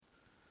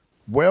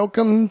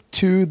Welcome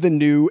to the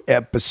new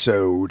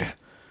episode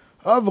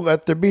of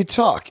Let There Be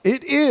Talk.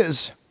 It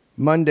is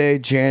Monday,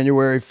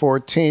 January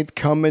 14th,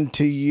 coming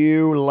to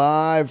you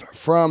live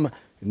from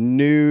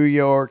New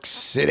York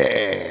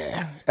City.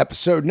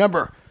 Episode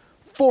number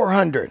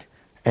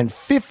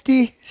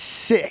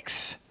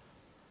 456.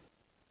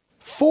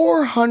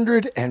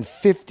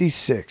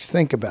 456.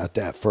 Think about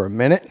that for a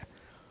minute.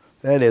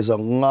 That is a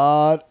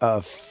lot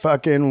of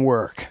fucking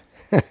work.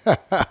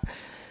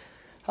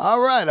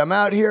 All right, I'm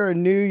out here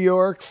in New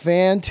York.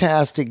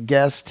 Fantastic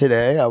guest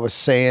today. I was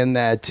saying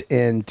that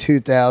in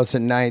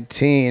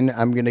 2019,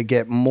 I'm going to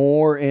get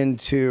more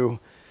into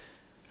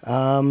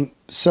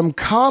some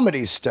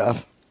comedy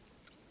stuff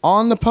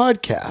on the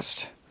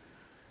podcast.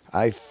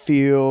 I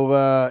feel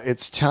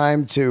it's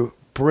time to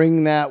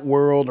bring that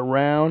world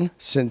around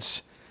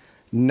since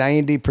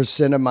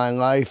 90% of my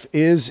life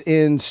is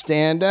in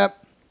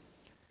stand-up.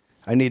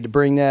 I need to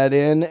bring that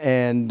in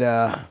and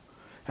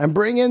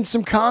bring in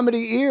some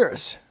comedy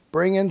ears.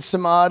 Bring in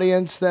some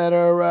audience that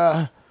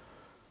are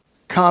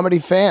comedy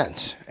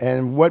fans.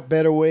 And what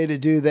better way to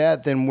do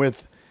that than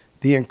with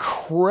the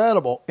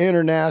incredible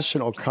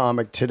international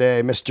comic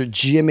today, Mr.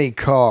 Jimmy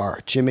Carr.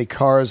 Jimmy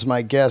Carr is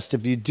my guest.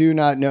 If you do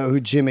not know who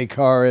Jimmy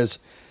Carr is,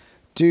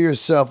 do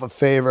yourself a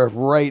favor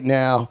right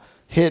now.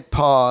 Hit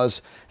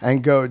pause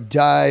and go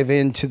dive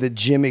into the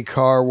Jimmy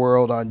Carr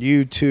world on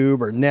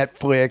YouTube or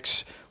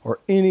Netflix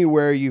or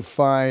anywhere you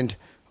find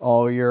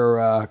all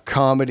your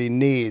comedy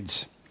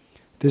needs.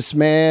 This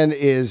man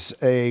is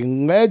a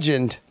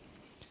legend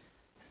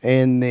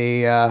in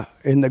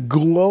the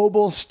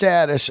global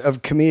status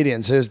of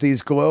comedians. There's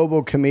these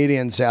global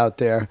comedians out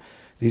there,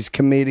 these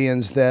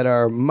comedians that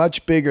are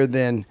much bigger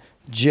than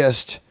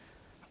just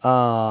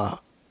the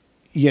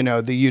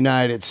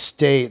United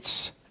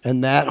States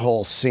and that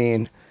whole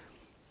scene.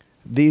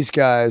 These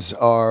guys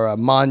are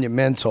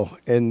monumental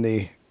in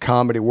the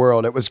comedy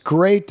world. It was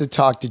great to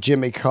talk to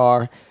Jimmy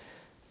Carr.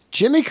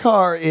 Jimmy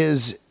Carr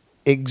is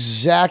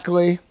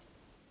exactly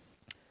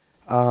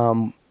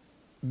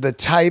the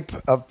type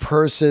of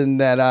person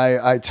that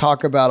I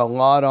talk about a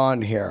lot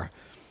on here.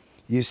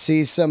 You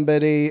see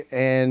somebody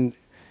and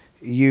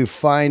you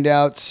find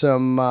out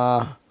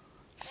some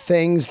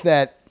things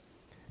that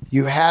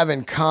you have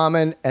in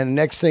common, and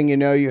next thing you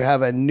know, you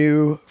have a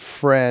new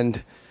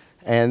friend,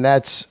 and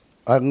I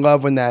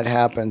love when that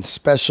happens,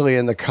 especially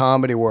in the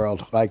comedy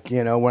world. Like,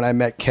 when I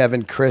met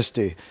Kevin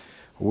Christie,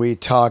 we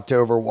talked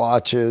over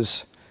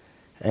watches,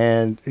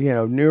 and,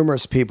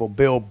 numerous people,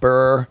 Bill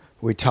Burr,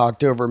 we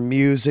talked over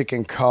music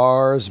and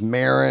cars.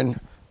 Marin,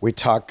 we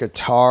talked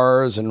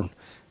guitars and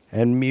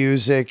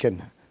music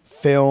and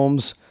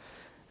films.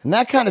 And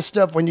that kind of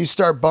stuff, when you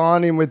start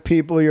bonding with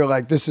people, you're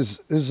like, this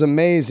is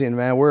amazing,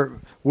 man.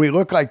 We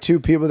look like two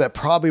people that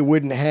probably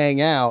wouldn't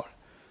hang out,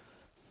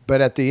 but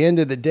at the end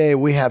of the day,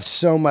 we have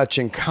so much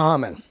in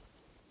common.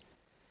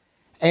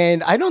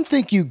 And I don't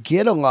think you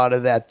get a lot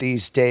of that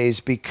these days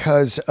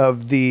because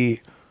of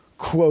the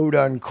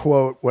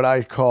quote-unquote, what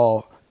I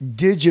call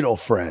digital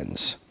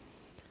friends.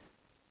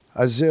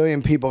 A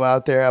zillion people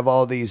out there have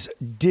all these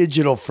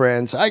digital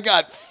friends. I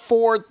got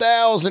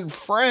 4,000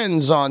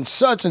 friends on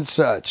such and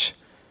such.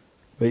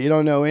 But you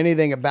don't know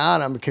anything about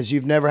them because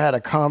you've never had a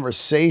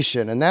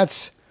conversation. And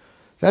that's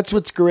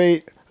what's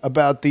great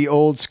about the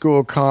old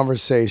school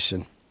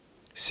conversation.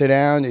 Sit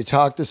down, you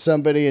talk to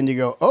somebody, and you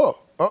go, oh,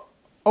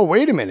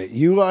 wait a minute.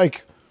 You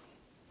like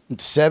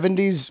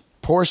 70s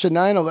Porsche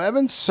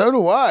 911s? So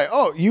do I.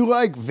 Oh, you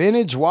like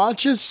vintage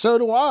watches? So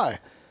do I.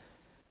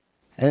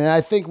 And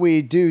I think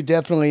we do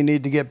definitely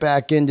need to get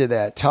back into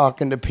that,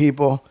 talking to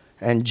people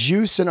and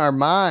juicing our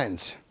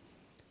minds.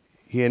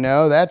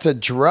 That's a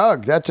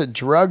drug. That's a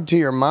drug to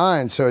your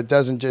mind so it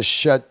doesn't just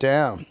shut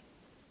down.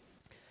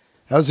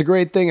 That was the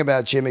great thing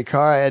about Jimmy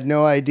Carr. I had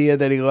no idea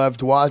that he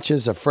loved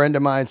watches. A friend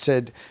of mine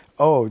said,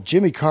 oh,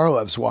 Jimmy Carr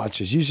loves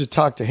watches. You should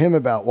talk to him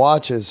about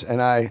watches.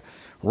 And I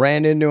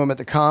ran into him at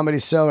the Comedy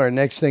Cellar. And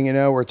next thing you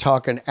know, we're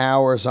talking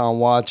hours on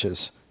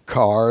watches,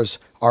 cars,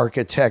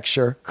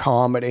 architecture,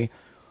 comedy,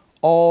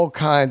 all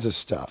kinds of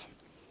stuff.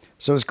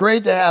 So it's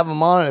great to have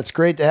him on. It's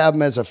great to have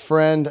him as a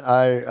friend.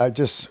 I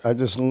just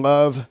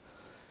love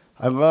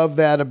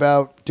that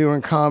about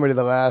doing comedy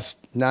the last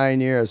 9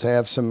 years. I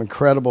have some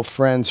incredible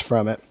friends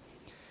from it.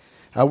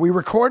 We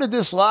recorded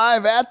this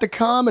live at the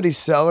Comedy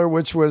Cellar,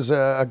 which was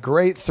a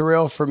great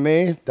thrill for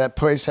me. That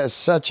place has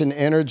such an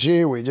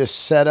energy. We just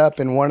set up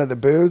in one of the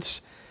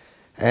booths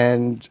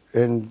and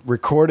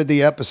recorded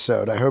the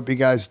episode. I hope you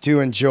guys do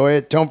enjoy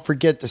it. Don't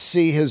forget to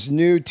see his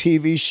new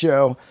TV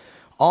show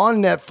on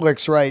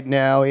Netflix right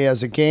now. He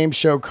has a game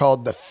show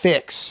called The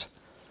Fix,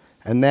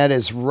 and that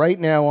is right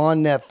now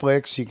on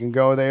Netflix. You can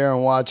go there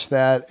and watch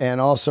that,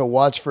 and also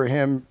watch for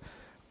him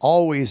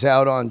always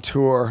out on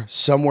tour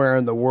somewhere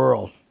in the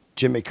world,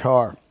 Jimmy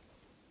Carr.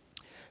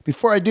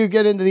 Before I do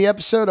get into the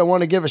episode, I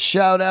want to give a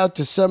shout out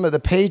to some of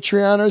the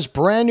Patreoners,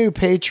 brand new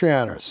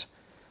Patreoners.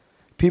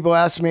 People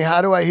ask me,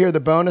 how do I hear the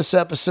bonus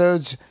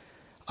episodes?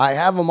 I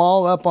have them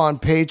all up on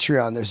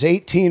Patreon. There's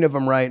 18 of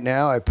them right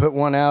now. I put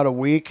one out a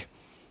week.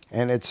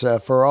 and it's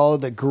for all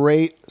the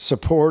great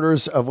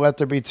supporters of Let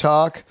There Be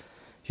Talk.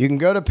 You can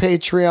go to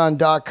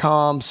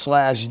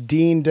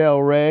patreon.com/Dean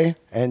Del Rey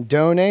and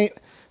donate,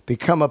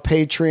 become a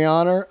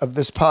Patreoner of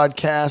this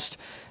podcast,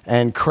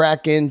 and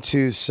crack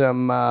into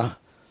some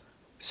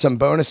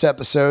bonus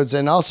episodes,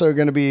 and also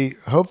going to be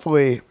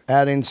hopefully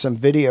adding some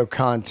video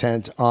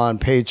content on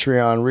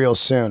Patreon real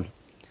soon.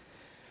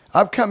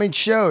 Upcoming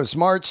shows,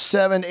 March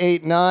 7,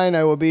 8, 9,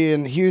 I will be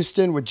in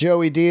Houston with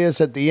Joey Diaz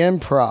at the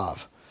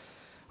Improv.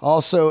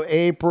 Also,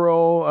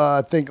 April,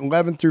 I think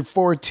 11 through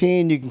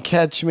 14, you can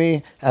catch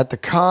me at the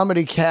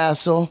Comedy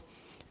Castle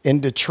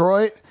in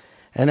Detroit.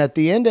 And at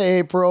the end of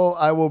April,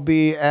 I will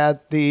be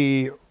at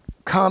the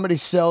Comedy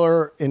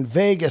Cellar in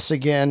Vegas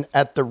again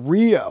at the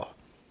Rio.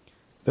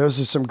 Those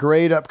are some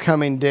great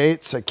upcoming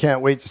dates. I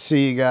can't wait to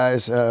see you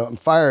guys. I'm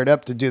fired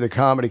up to do the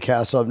Comedy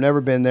Castle. I've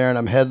never been there, and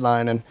I'm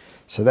headlining.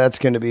 So that's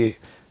going to be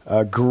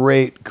a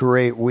great,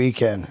 great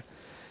weekend.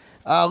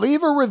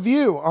 Leave a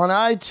review on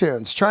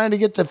iTunes. Trying to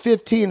get to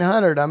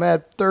 1,500. I'm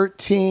at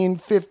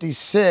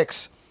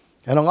 1,356.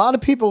 And a lot of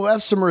people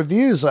left some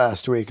reviews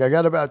last week. I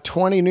got about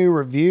 20 new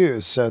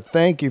reviews, so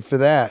thank you for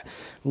that.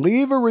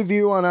 Leave a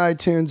review on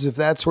iTunes if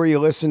that's where you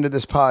listen to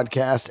this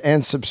podcast,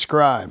 and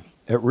subscribe.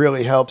 It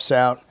really helps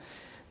out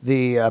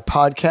the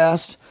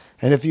podcast.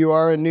 And if you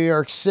are in New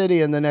York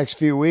City in the next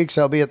few weeks,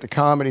 I'll be at the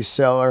Comedy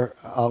Cellar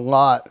a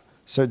lot.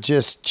 So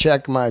just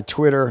check my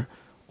Twitter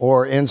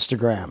or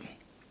Instagram.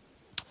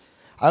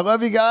 I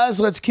love you guys.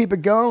 Let's keep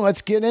it going.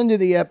 Let's get into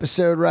the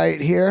episode right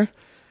here.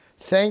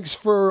 Thanks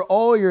for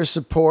all your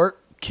support.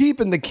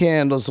 Keeping the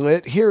candles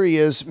lit. Here he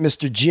is,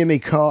 Mr. Jimmy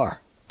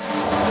Carr.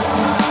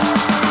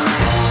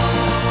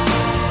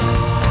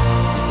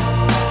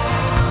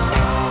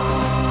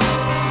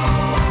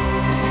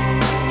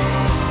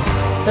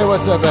 Hey,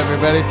 what's up,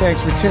 everybody?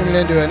 Thanks for tuning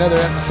in to another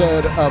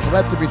episode of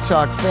Let There Be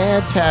Talk.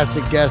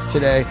 Fantastic guest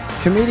today,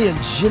 comedian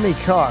Jimmy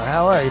Carr.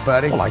 How are you,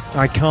 buddy? Well,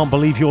 I can't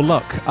believe your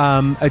luck.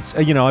 It's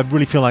I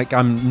really feel like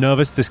I'm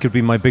nervous. This could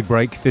be my big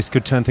break. This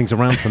could turn things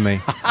around for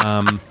me.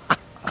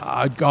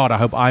 God,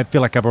 I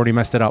feel like I've already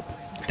messed it up.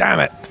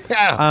 Damn it.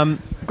 Yeah.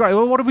 Great.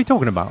 Well, what are we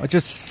talking about?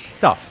 Just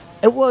stuff.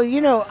 Well,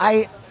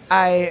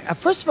 I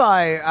first of all,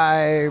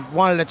 I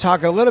wanted to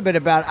talk a little bit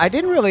about. I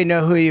didn't really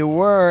know who you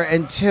were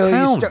until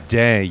How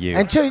dare you?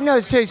 Until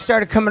you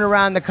started coming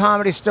around the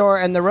Comedy Store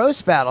and the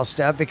roast battle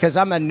stuff, because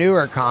I'm a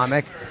newer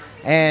comic,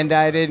 and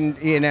I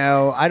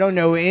don't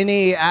know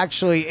any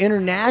actually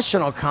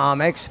international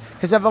comics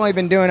because I've only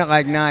been doing it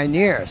like 9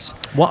 years.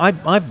 Well,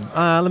 I've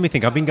let me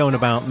think. I've been going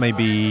about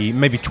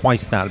maybe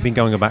twice that. I've been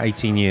going about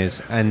 18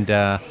 years, and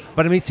but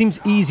I mean, it seems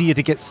easier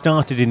to get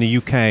started in the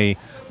UK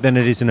than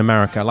it is in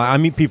America. Like, I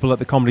meet people at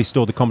the Comedy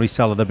Store, the Comedy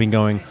Cellar. They've been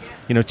going,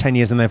 10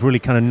 years, and they've really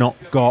kind of not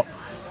got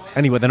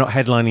anywhere. They're not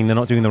headlining. They're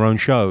not doing their own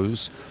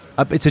shows.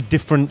 It's a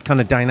different kind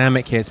of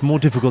dynamic here. It's more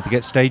difficult to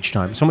get stage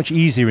time. It's so much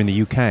easier in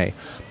the UK,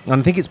 and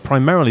I think it's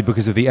primarily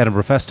because of the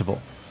Edinburgh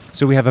Festival.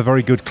 So we have a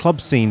very good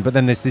club scene, but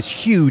then there's this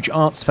huge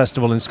arts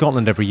festival in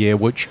Scotland every year,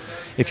 which,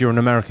 if you're an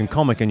American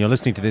comic and you're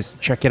listening to this,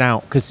 check it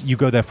out, because you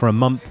go there for a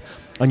month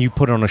and you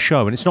put on a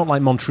show. And it's not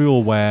like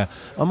Montreal, where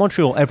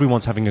Montreal,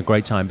 everyone's having a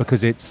great time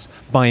because it's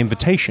by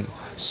invitation.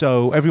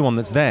 So everyone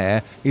that's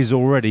there is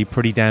already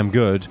pretty damn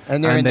good,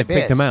 and they've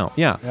picked them out.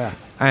 Yeah.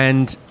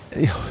 And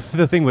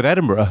the thing with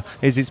Edinburgh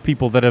is it's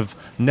people that have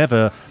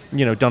never,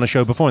 done a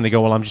show before, and they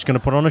go, well, I'm just going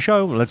to put on a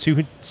show. Let's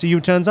see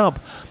who turns up.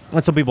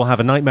 And some people have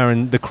a nightmare,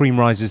 and the cream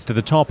rises to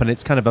the top, and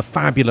it's kind of a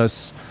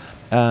fabulous.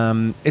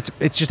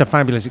 It's just a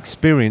fabulous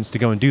experience to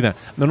go and do that,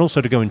 and then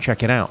also to go and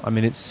check it out. I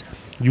mean,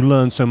 you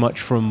learn so much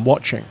from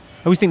watching.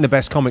 I always think the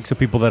best comics are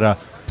people that are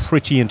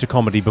pretty into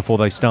comedy before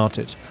they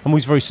started. I'm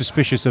always very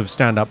suspicious of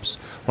stand-ups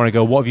when I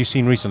go, what have you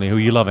seen recently? Who are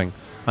you loving?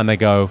 And they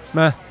go,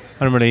 I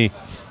don't really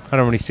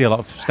see a lot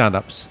of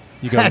stand-ups.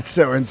 You go, that's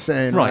so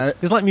insane, right?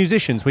 It's like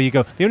musicians, where you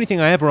go, the only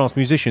thing I ever ask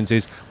musicians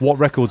is, what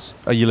records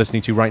are you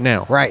listening to right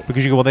now? Right.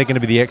 Because you go, well, they're going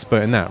to be the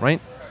expert in that,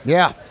 right?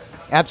 Yeah,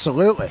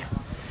 absolutely.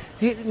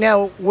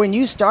 Now, when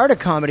you started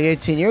comedy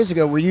 18 years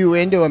ago, were you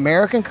into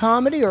American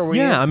comedy, or were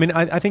you? Yeah, I mean,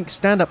 I think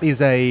stand-up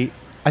is I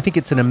think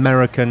it's an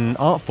American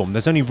art form.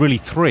 There's only really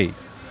three.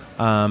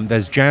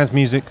 There's jazz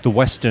music, the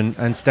Western,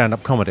 and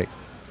stand-up comedy.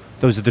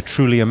 Those are the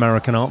truly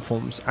American art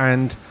forms.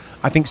 And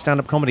I think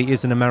stand-up comedy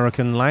is an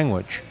American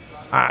language.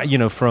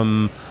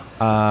 From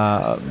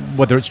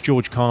whether it's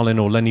George Carlin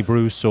or Lenny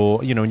Bruce,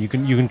 or and you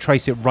can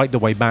trace it right the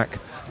way back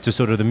to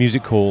sort of the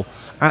music hall,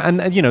 and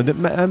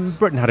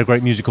Britain had a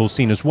great music hall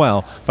scene as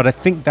well. But I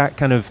think that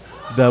kind of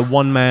the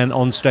one man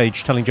on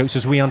stage telling jokes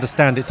as we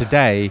understand it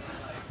today,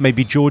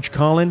 maybe George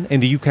Carlin. In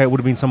the UK, it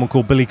would have been someone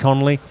called Billy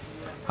Connolly,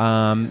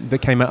 that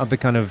came out of the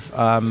kind of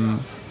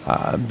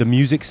the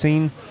music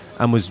scene,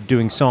 and was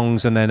doing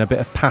songs, and then a bit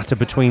of patter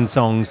between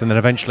songs, and then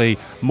eventually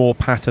more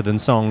patter than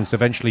songs,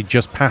 eventually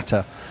just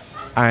patter.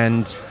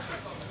 And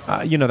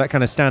that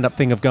kind of stand-up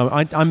thing of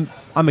going, I'm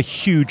a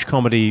huge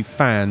comedy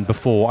fan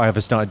before I ever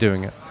started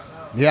doing it.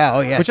 Yeah, oh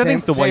yeah. Which I think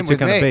is the way to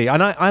kind of be.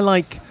 And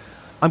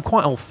I'm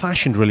quite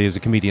old-fashioned really as a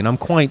comedian. I'm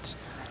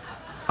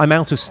I'm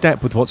out of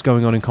step with what's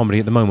going on in comedy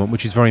at the moment,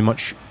 which is very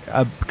much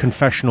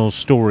confessional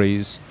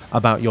stories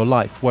about your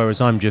life, whereas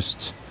I'm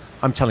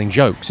telling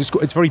jokes.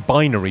 It's very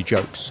binary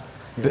jokes.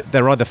 Yeah.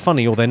 They're either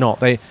funny or they're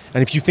not. And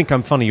if you think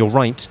I'm funny, you're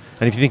right.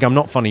 And if you think I'm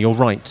not funny, you're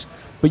right.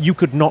 But you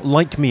could not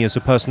like me as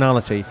a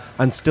personality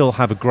and still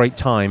have a great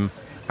time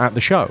at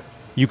the show.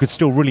 You could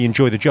still really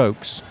enjoy the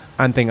jokes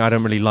and think, I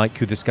don't really like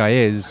who this guy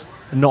is,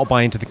 and not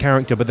buy into the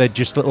character, but they're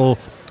just little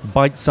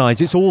bite size.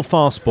 It's all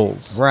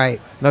fastballs. Right.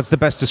 That's the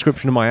best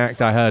description of my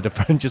act I heard. A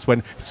friend just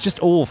went, it's just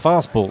all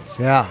fastballs.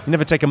 Yeah. You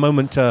never take a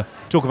moment to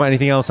talk about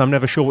anything else. I'm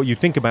never sure what you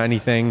think about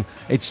anything.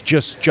 It's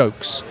just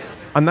jokes.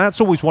 And that's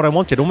always what I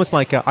wanted. Almost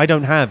like I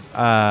don't have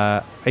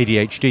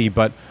ADHD,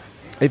 but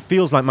it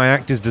feels like my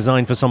act is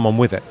designed for someone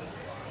with it.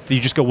 You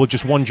just go, well,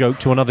 just one joke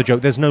to another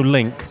joke. There's no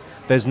link.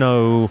 There's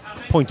no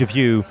point of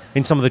view.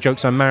 In some of the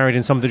jokes I'm married,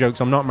 in some of the jokes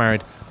I'm not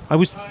married. I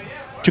always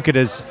took it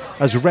as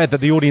read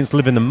that the audience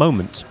live in the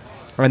moment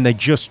and they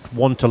just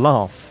want to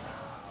laugh.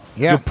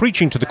 Yeah. You're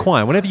preaching to the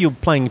choir. Whenever you're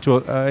playing to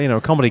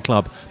a comedy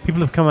club,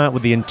 people have come out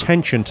with the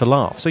intention to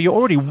laugh. So you're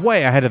already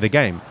way ahead of the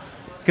game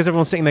because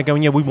everyone's sitting there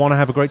going, yeah, we want to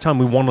have a great time.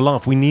 We want to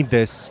laugh. We need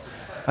this.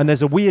 And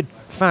there's a weird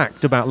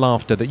fact about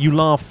laughter that you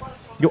laugh,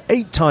 you're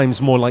 8 times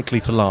more likely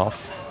to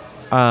laugh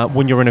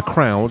when you're in a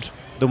crowd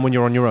than when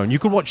you're on your own. You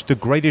could watch the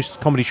greatest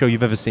comedy show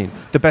you've ever seen,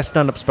 the best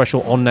stand-up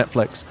special on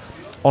Netflix,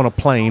 on a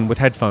plane with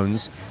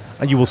headphones,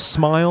 and you will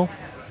smile.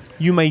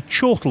 You may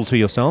chortle to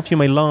yourself, you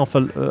may laugh a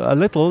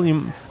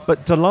little,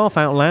 but to laugh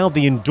out loud,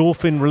 the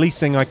endorphin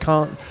releasing, I've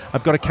got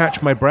to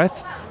catch my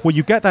breath, well,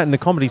 you get that in the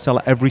Comedy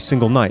Cellar every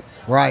single night.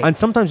 Right. And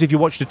sometimes if you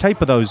watched a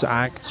tape of those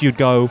acts, you'd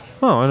go,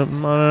 oh, I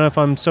don't know if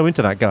I'm so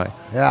into that guy.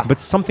 Yeah.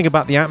 But something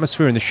about the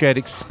atmosphere and the shared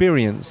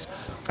experience,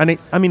 and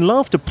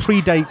laughter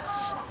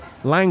predates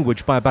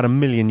language by about 1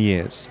 million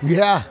years.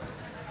 Yeah.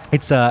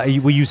 It's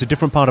we use a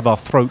different part of our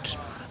throat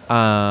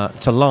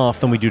to laugh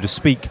than we do to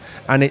speak,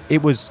 and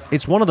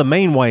it's one of the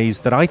main ways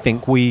that I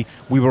think we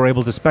were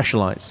able to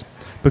specialize,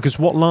 because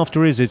what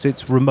laughter is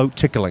it's remote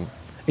tickling,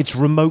 it's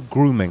remote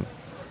grooming.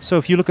 So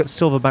if you look at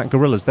silverback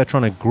gorillas, they're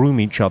trying to groom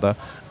each other,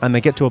 and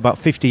they get to about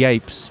 50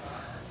 apes,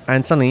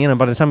 and suddenly,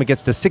 by the time it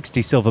gets to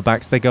 60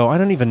 silverbacks, they go, I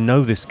don't even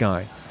know this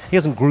guy. He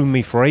hasn't groomed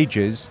me for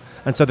ages,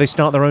 and so they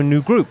start their own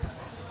new group.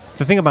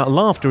 The thing about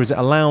laughter is it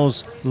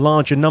allows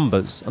larger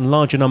numbers, and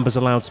larger numbers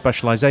allowed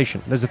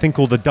specialization. There's a thing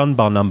called the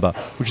Dunbar number,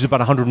 which is about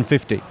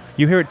 150.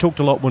 You hear it talked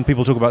a lot when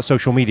people talk about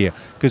social media,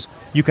 because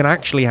you can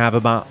actually have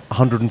about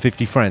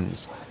 150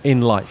 friends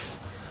in life.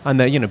 And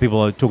people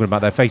are talking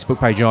about their Facebook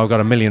page, I've got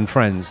 1 million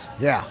friends.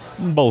 Yeah.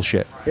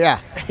 Bullshit. Yeah.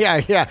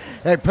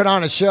 Hey, put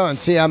on a show and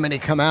see how many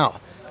come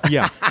out.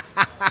 Yeah.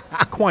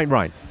 Quite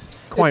right.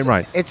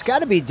 Right. It's got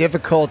to be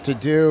difficult to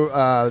do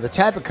the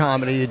type of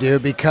comedy you do,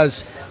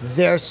 because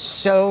there's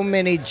so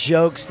many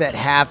jokes that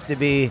have to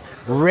be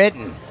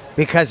written,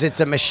 because it's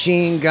a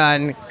machine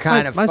gun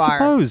kind of fire. I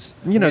suppose.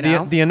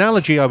 The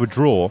analogy I would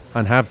draw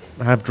and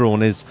have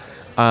drawn is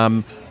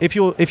if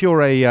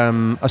you're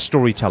a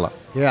storyteller.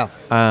 Yeah.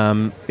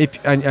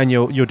 And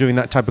you're doing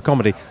that type of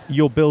comedy,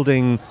 you're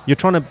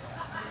trying to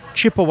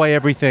chip away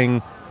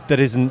everything that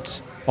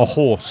isn't a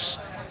horse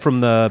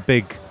from the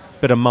big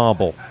bit of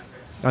marble.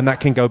 And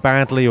that can go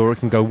badly or it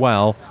can go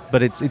well,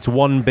 but it's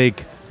one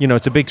big,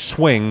 it's a big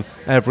swing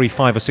every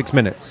 5 or 6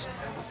 minutes.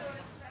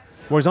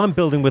 Whereas I'm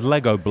building with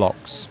Lego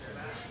blocks.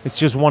 It's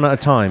just one at a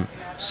time.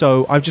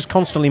 So I'm just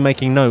constantly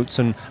making notes,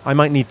 and I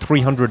might need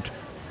 300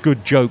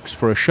 good jokes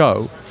for a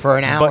show. For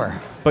an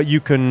hour. But you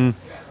can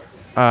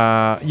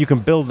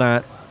build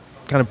that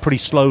kind of pretty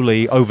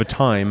slowly over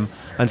time,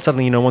 and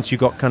suddenly, once you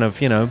got kind of,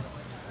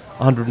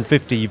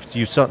 150,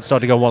 you start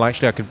to go, well,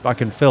 actually, I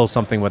can fill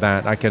something with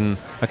that. I can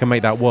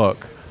make that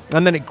work,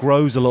 and then it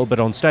grows a little bit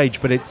on stage.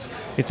 But it's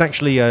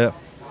actually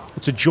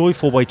it's a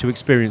joyful way to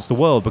experience the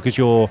world, because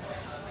you're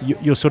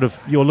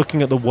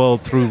looking at the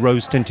world through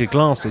rose-tinted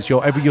glasses.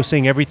 You're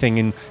seeing everything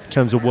in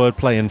terms of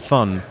wordplay and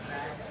fun,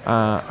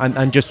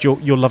 and just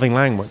your loving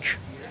language.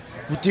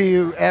 Do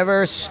you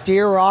ever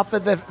steer off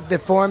of the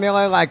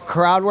formula, like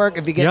crowd work,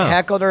 if you get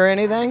heckled or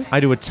anything? I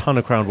do a ton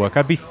of crowd work.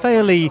 I'd be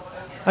fairly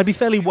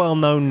well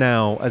known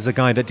now as a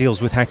guy that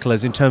deals with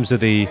hecklers in terms of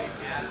the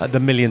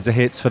millions of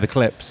hits for the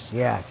clips.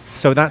 Yeah.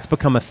 So that's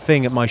become a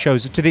thing at my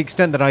shows, to the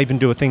extent that I even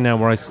do a thing now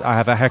where I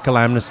have a heckle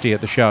amnesty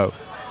at the show,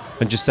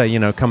 and just say,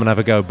 come and have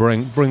a go,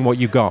 bring what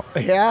you got.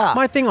 Yeah.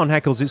 My thing on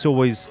heckles, it's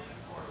always,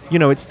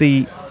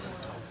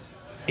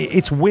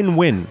 it's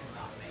win-win.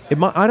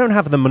 I don't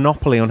have the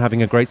monopoly on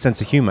having a great sense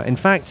of humor. In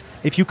fact,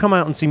 if you come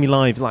out and see me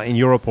live, like in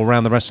Europe or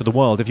around the rest of the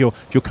world, if you're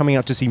coming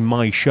out to see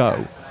my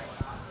show,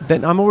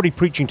 then I'm already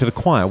preaching to the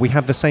choir. We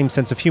have the same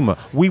sense of humor.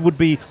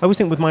 I always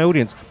think with my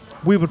audience,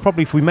 we would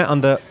probably, if we met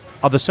under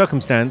other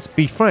circumstance,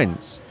 be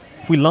friends.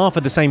 If we laugh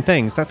at the same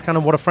things, that's kind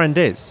of what a friend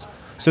is.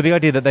 So the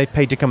idea that they've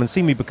paid to come and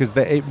see me because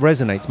it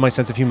resonates, my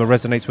sense of humor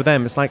resonates with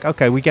them, it's like,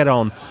 okay, we get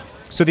on.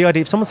 So the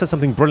idea, if someone says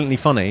something brilliantly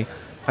funny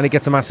and it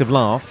gets a massive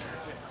laugh,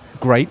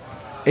 great.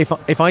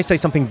 If I say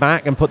something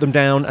back and put them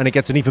down and it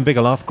gets an even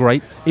bigger laugh,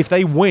 great. If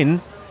they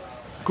win,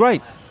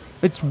 great.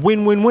 It's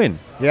win-win-win.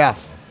 Yeah,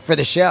 for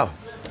the show.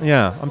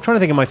 Yeah, I'm trying to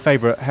think of my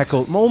favorite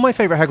heckle. All my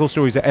favorite heckle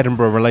stories are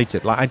Edinburgh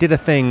related. Like I did a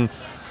thing.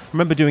 I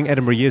remember doing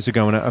Edinburgh years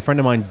ago, and a friend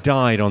of mine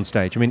died on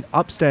stage. I mean,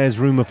 upstairs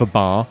room of a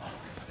bar,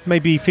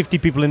 maybe 50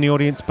 people in the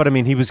audience, but I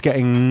mean, he was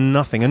getting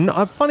nothing. And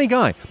a funny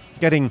guy,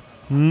 getting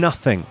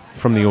nothing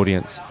from the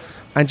audience.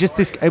 And just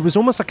this, it was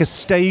almost like a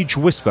stage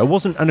whisper. It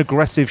wasn't an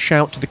aggressive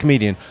shout to the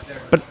comedian,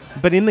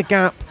 but in the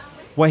gap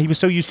where he was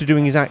so used to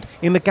doing his act,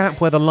 in the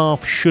gap where the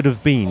laugh should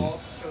have been,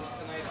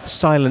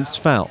 silence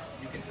fell.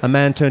 A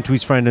man turned to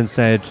his friend and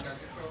said,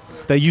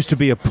 "There used to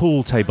be a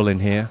pool table in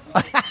here."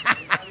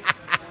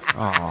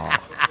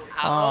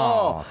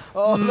 Oh,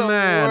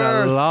 man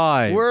worst,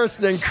 alive. Worse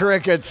than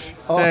crickets.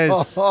 I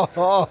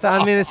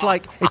mean, it's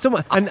like, it's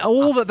almost, and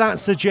all that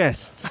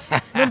suggests.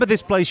 Remember,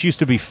 this place used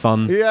to be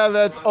fun. Yeah,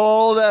 that's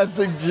all that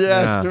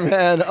suggests,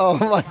 man. Oh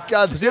my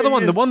God. The other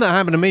one, the one that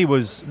happened to me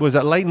was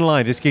at Leighton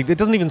Live, this gig. It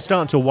doesn't even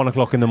start until 1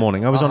 o'clock in the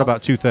morning. I was on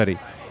about 2:30.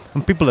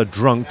 And people are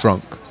drunk,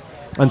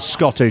 and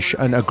Scottish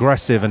and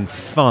aggressive and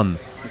fun.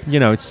 You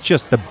know, it's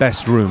just the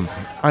best room.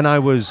 And I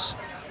was,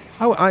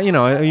 you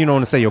don't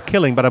want to say you're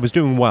killing, but I was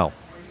doing well.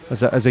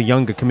 As a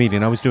younger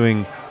comedian, I was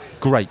doing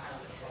great.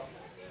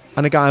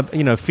 And a guy,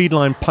 feed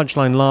line,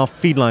 punchline, laugh,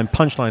 feed line,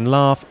 punchline,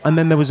 laugh. And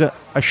then there was a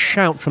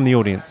shout from the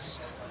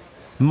audience.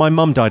 My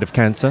mum died of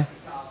cancer.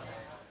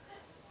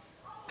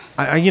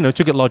 I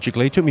took it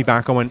logically, took me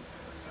back. I went,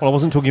 well, I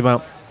wasn't talking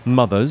about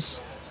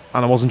mothers,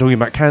 and I wasn't talking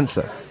about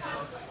cancer.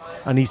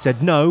 And he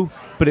said, no,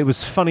 but it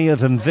was funnier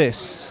than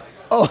this.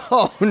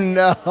 Oh,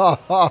 no.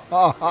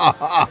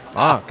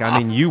 Fuck, I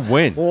mean, you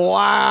win.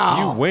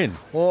 Wow. You win.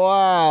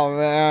 Wow,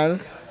 man.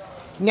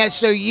 Now,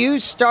 so you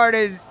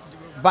started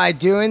by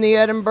doing the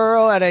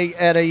Edinburgh at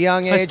a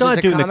young age. I started as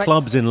a doing comic? the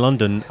clubs in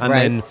London, and Right.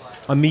 then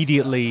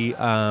immediately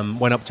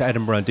went up to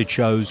Edinburgh and did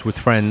shows with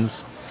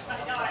friends.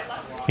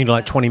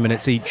 Like 20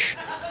 minutes each,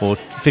 or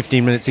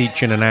 15 minutes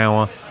each in an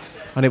hour,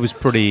 and it was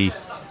pretty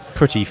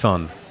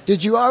fun.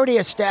 Did you already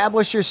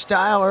establish your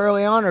style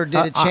early on, or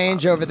did it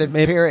change over the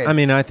period? I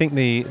mean, I think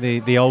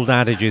the old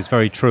adage is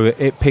very true.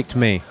 It picked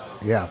me.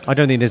 Yeah. I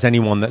don't think there's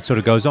anyone that sort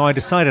of goes, I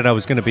decided I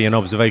was going to be an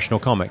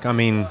observational comic. I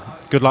mean,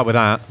 good luck with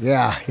that.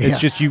 Yeah. It's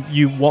just you.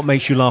 What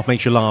makes you laugh,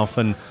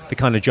 and the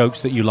kind of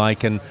jokes that you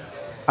like. And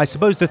I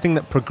suppose the thing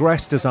that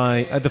progressed as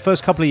the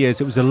first couple of years,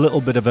 it was a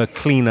little bit of a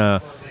cleaner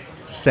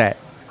set.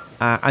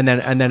 And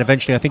then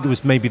eventually, I think it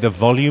was maybe the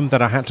volume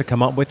that I had to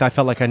come up with. I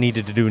felt like I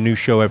needed to do a new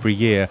show every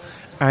year.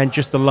 And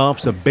just the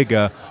laughs are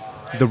bigger,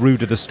 the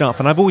ruder the stuff.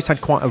 And I've always had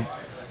quite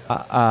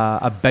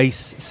a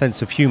base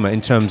sense of humor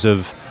in terms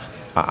of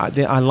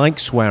I like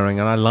swearing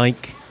and I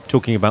like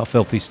talking about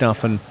filthy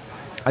stuff. And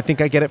I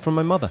think I get it from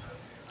my mother.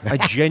 I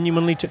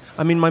genuinely...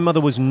 my mother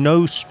was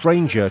no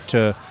stranger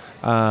to...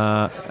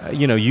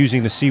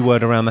 using the C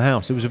word around the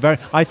house.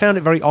 I found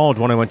it very odd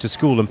when I went to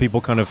school and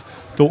people kind of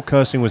thought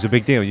cursing was a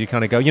big deal. You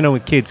kind of go,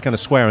 when kids kind of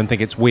swear and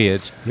think it's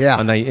weird. Yeah.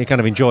 And they kind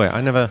of enjoy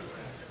it.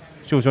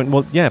 She always went,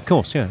 well, yeah, of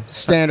course, yeah.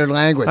 Standard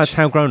language. That's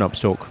how grown-ups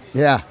talk.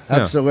 Yeah,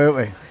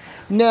 absolutely.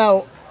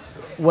 Now,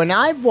 when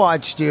I've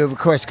watched you, of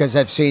course, because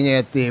I've seen you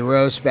at the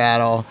roast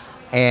battle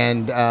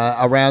and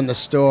around the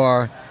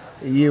store,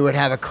 you would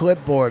have a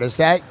clipboard.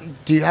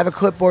 Do you have a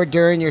clipboard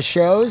during your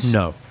shows?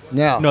 No.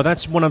 No,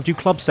 that's when I do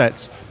club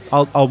sets.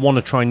 I'll want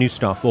to try new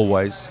stuff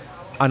always,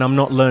 and I'm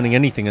not learning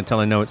anything until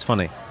I know it's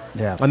funny.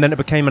 Yeah. And then it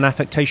became an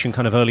affectation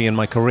kind of early in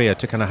my career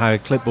to kind of have a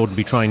clipboard and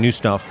be trying new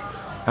stuff,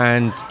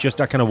 and just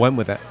I kind of went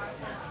with it.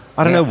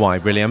 I don't know why,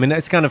 really. I mean,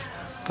 it's kind of,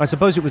 I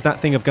suppose it was that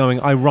thing of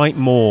going, I write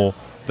more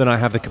than I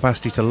have the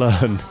capacity to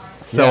learn.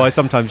 So I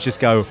sometimes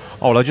just go,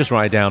 oh, well, I'll just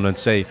write it down and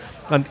see,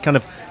 and kind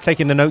of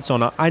taking the notes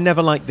on. I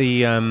never like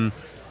the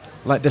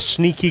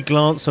sneaky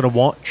glance at a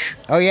watch.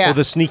 Oh, yeah. Or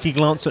the sneaky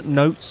glance at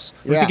notes.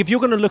 I Yeah. think if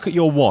you're going to look at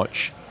your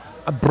watch,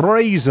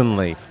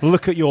 brazenly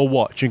look at your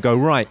watch and go,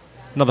 right,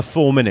 another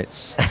 4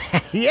 minutes.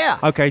 Yeah.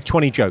 Okay,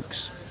 20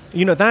 jokes.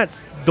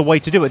 That's the way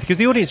to do it, because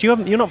the audience, you're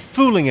not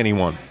fooling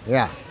anyone.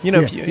 Yeah.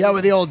 If you,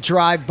 with the old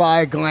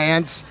drive-by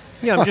glance.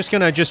 yeah, I'm just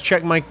going to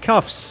check my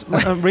cuffs.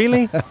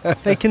 Really?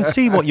 They can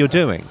see what you're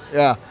doing.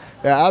 Yeah,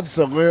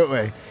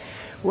 absolutely.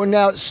 Well,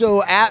 now,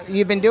 so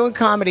you've been doing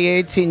comedy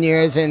 18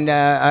 years, and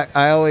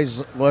I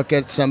always look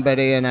at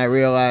somebody and I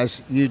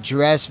realize you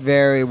dress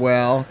very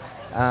well.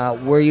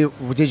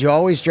 Did you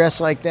always dress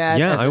like that?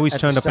 Yeah, I always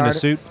turned up in a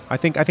suit. I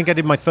think I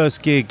did my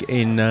first gig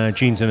in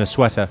jeans and a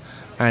sweater,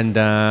 and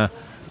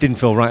didn't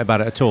feel right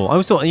about it at all. I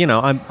always thought,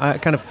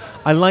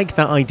 I like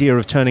that idea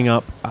of turning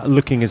up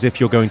looking as if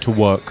you're going to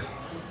work,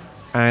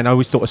 and I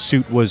always thought a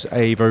suit was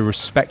a very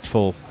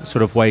respectful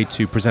sort of way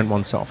to present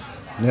oneself.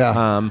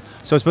 Yeah.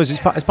 So I suppose it's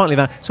partly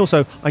that. It's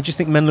also, I just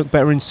think men look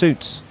better in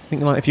suits. I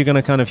think, like, if you're going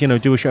to kind of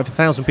do a show, if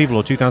 1,000 people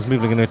or 2,000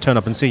 people are going to turn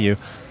up and see you,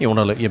 you want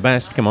to look your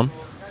best. Come on.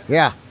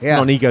 Yeah.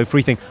 Not an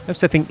ego-free thing. I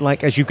also think,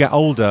 like, as you get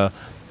older,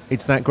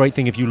 it's that great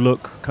thing if you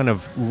look kind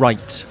of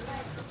right.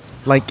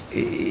 Like,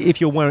 if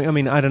you're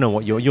wearing, I don't know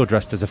what you're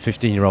dressed as a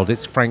 15-year-old.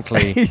 It's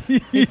frankly,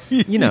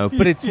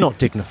 but it's not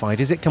dignified,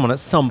 is it? Come on, at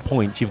some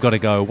point you've got to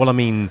go, well,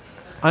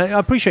 I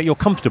appreciate you're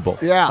comfortable.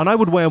 Yeah. And I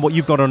would wear what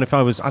you've got on if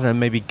I was, I don't know,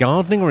 maybe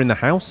gardening or in the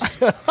house.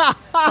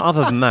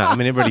 Other than that, I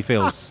mean, it really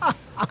feels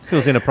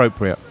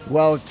inappropriate.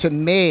 Well, to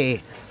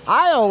me,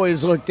 I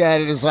always looked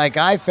at it as like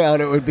I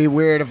felt it would be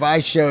weird if I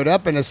showed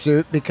up in a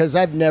suit because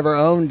I've never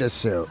owned a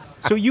suit.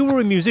 So you were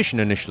a musician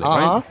initially,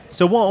 Uh-huh. right?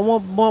 So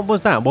what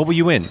was that? What were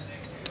you in?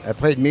 I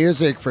played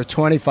music for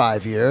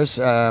 25 years.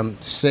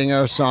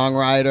 Singer,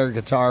 songwriter,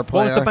 guitar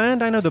player. What was the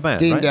band? I know the band,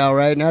 Dean right? Del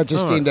Rey. No,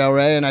 just All Dean right. Del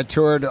Rey. And I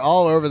toured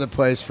all over the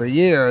place for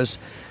years.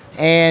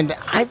 And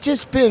I've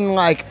just been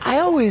like, I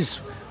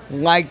always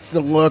liked the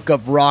look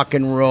of rock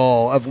and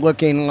roll, of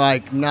looking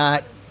like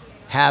not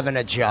having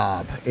a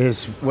job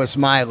was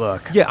my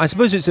look. Yeah, I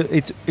suppose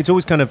it's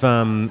always kind of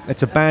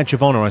it's a badge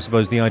of honor. I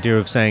suppose the idea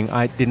of saying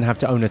I didn't have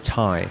to own a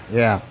tie.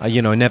 Yeah. I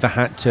never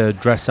had to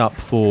dress up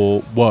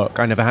for work.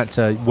 I never had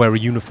to wear a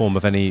uniform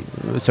of any,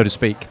 so to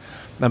speak.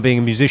 I'm being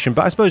a musician,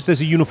 but I suppose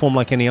there's a uniform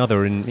like any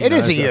other. It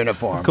is a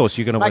uniform. Of course,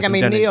 you're going to like wear some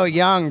denim. Neil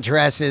Young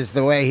dresses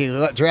the way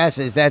he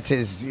dresses. That's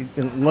his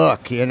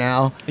look,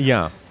 Yeah,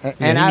 And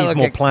and I he needs look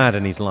more at- plaid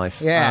in his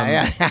life.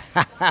 Yeah.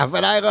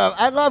 But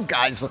I love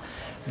guys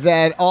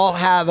that all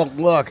have a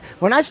look.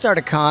 When I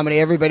started comedy,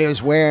 everybody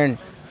was wearing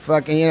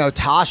fucking,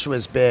 Tosh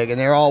was big, and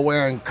they're all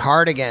wearing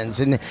cardigans,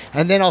 and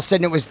then all of a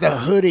sudden it was the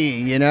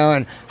hoodie,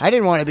 and I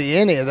didn't want to be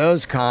any of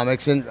those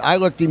comics, and I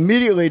looked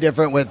immediately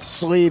different with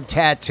sleeve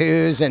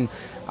tattoos and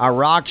a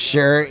rock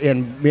shirt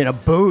and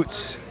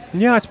boots.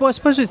 Yeah, I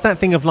suppose it's that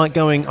thing of like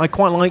going. I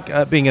quite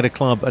like being at a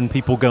club and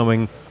people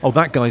going, "Oh,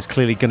 that guy's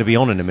clearly going to be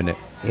on in a minute."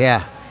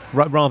 Yeah.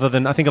 Rather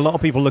than, I think a lot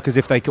of people look as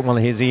if they could, well,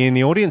 is he in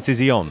the audience? Is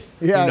he on?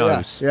 Yeah, Who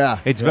knows? yeah,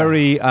 It's yeah.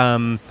 very,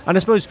 and I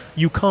suppose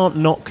you can't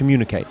not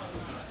communicate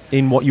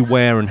in what you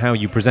wear and how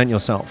you present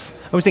yourself.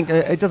 I always think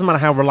it doesn't matter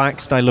how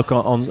relaxed I look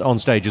on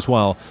stage as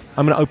well.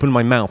 I'm going to open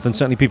my mouth, and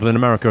certainly people in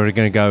America are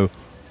going to go,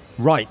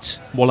 right,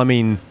 well, I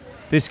mean,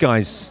 this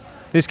guy's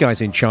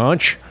in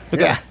charge.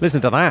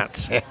 Listen to that.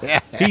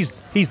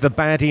 He's the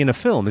baddie in a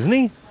film, isn't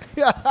he?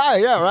 Yeah, yeah,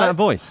 It's right. that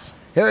voice.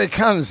 Here he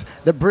comes,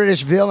 the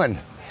British villain.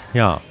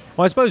 Yeah.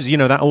 Well, I suppose,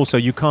 that also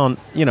you can't,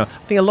 I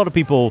think a lot of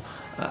people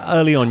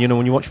early on,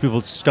 when you watch people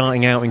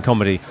starting out in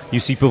comedy, you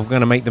see people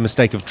going to make the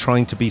mistake of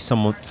trying to be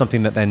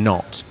something that they're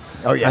not.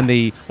 Oh, yeah. And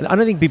I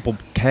don't think people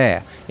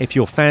care if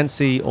you're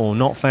fancy or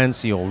not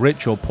fancy or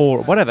rich or poor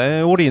or whatever.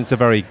 The audience are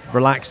very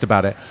relaxed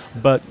about it.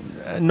 But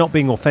not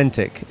being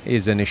authentic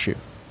is an issue.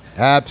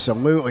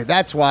 Absolutely.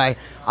 That's why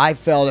I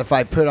felt if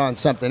I put on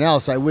something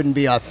else, I wouldn't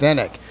be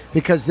authentic,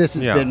 because this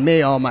has Yeah. been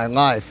me all my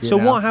life. So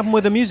what happened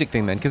with the music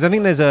thing then? Because I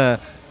think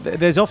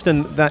there's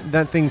often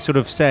that thing sort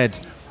of said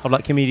of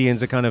like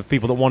comedians are kind of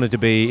people that wanted to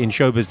be in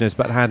show business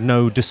but had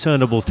no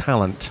discernible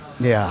talent.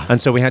 Yeah.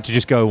 And so we had to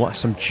just go, what,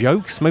 some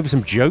jokes? Maybe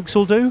some jokes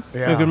will do?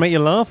 Yeah. Maybe we can make you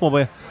laugh while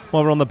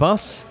we're on the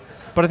bus?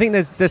 But I think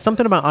there's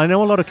something about, I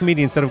know a lot of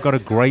comedians that have got a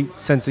great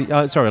sense of,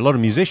 a lot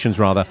of musicians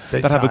rather,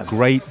 Big that have a time.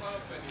 great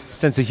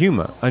sense of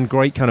humor and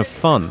great kind of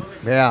fun.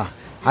 Yeah.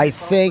 I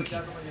think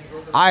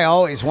I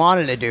always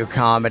wanted to do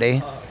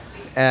comedy,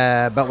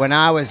 but when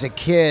I was a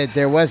kid,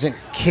 there wasn't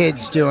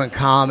kids doing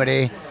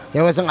comedy.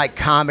 There wasn't like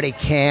comedy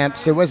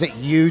camps. There wasn't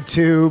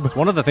YouTube.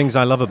 One of the things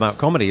I love about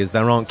comedy is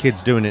there aren't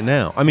kids doing it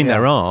now. I mean, Yeah.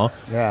 there are,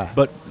 Yeah.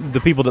 but the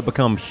people that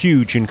become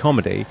huge in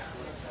comedy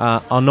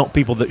are not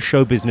people that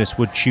show business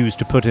would choose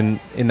to put in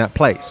that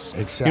place.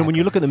 Exactly. When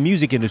you look at the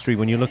music industry,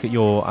 when you look at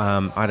your,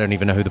 I don't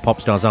even know who the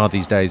pop stars are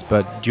these days,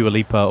 but Dua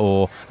Lipa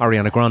or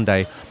Ariana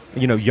Grande,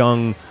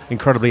 young,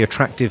 incredibly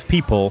attractive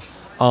people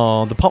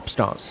are the pop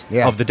stars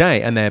Yeah. of the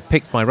day, and they're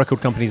picked by record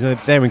companies, and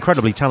they're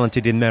incredibly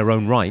talented in their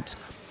own right,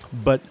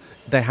 but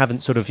they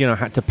haven't sort of,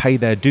 had to pay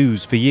their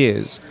dues for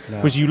years. No.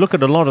 Whereas you look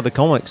at a lot of the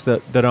comics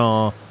that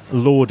are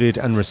lauded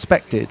and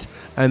respected,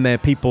 and they're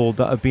people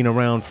that have been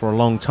around for a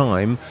long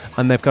time,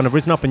 and they've kind of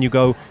risen up, and you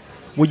go,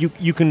 well,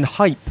 you can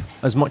hype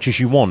as much as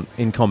you want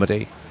in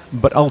comedy,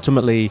 but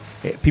ultimately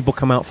people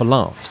come out for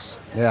laughs.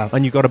 Yeah.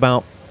 And you got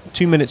about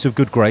 2 minutes of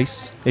good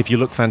grace if you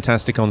look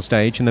fantastic on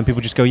stage, and then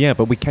people just go, yeah,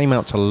 but we came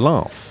out to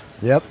laugh.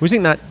 Yep. We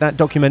think that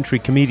documentary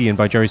Comedian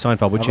by Jerry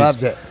Seinfeld, which I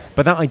loved it.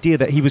 But that idea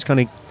that he was kind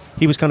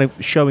of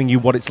showing you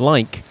what it's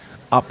like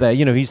up there.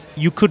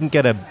 You couldn't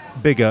get a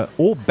bigger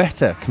or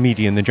better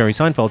comedian than Jerry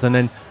Seinfeld, and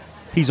then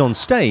he's on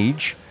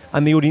stage,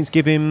 and the audience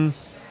give him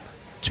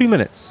 2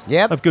 minutes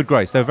Yep. of good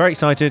grace. They're very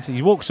excited.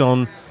 He walks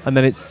on, and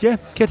then it's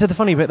get to the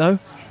funny bit though,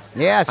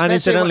 Yeah, and especially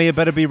incidentally, it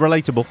better be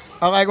relatable.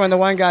 I like when the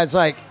one guy's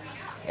like,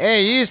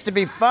 hey, you used to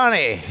be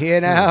funny,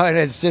 and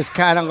it's just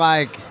kind of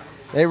like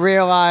they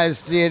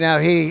realized,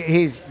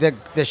 he's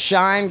the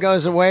shine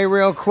goes away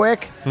real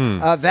quick.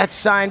 That's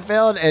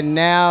Seinfeld, and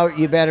now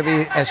you better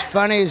be as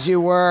funny as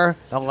you were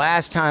the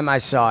last time I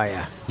saw you.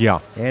 Yeah.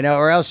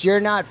 Or else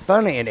you're not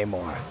funny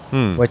anymore,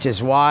 which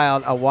is a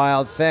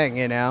wild thing,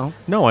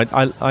 No,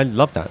 I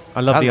love that.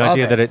 I love I the love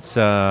idea it.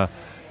 that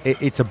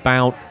it's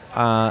about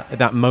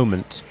that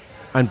moment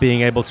and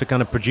being able to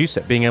kind of produce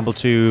it, being able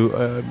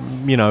to,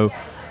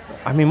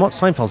 I mean, what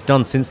Seinfeld's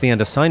done since the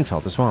end of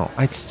Seinfeld as well,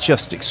 it's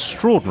just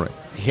extraordinary.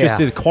 Yeah. Just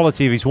the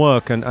quality of his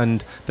work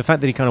and the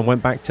fact that he kind of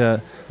went back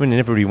to, I mean, he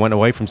never really went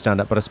away from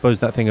stand-up, but I suppose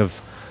that thing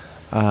of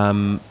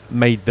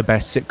made the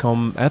best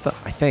sitcom ever,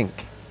 I think.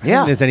 I don't Yeah.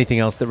 think there's anything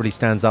else that really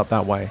stands up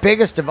that way.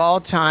 Biggest of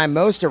all time,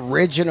 most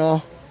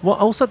original. Well,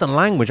 also the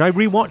language. I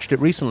rewatched it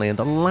recently, and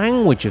the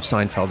language of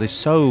Seinfeld is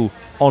so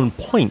on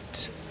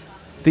point.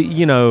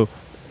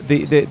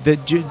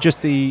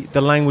 Just the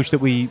language that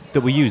we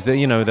use.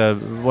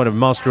 The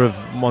master of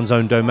one's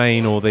own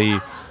domain, or the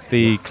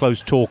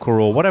close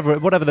talker, or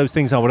whatever those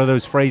things are. Whatever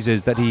those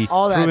phrases that he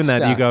All that threw in there.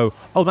 That you stuff. go,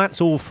 oh,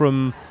 that's all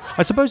from.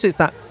 I suppose it's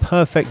that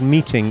perfect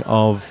meeting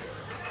of.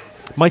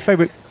 My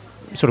favorite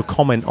sort of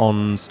comment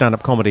on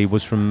stand-up comedy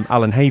was from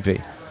Alan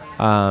Havey.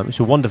 He's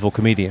a wonderful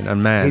comedian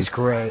and man. He's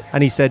great.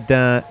 And he said,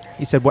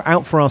 we're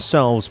out for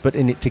ourselves, but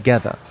in it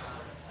together.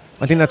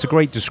 I think that's a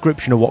great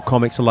description of what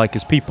comics are like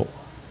as people.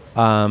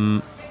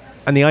 And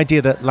the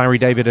idea that Larry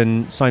David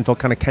and Seinfeld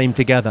kind of came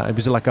together, it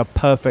was like a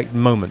perfect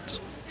moment,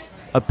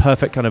 a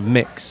perfect kind of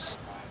mix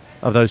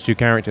of those two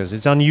characters.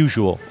 It's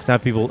unusual to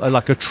have people,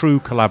 like a true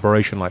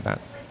collaboration like that.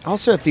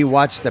 Also, if you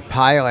watch the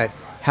pilot,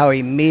 how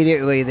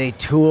immediately they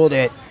tooled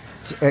it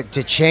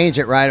to change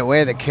it right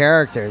away, the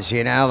characters,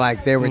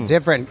 like they were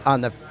different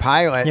on the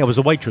pilot. Yeah, it was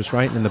a waitress,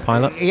 right, in the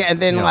pilot? Yeah, and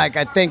then, Yeah.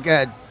 I think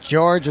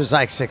George was,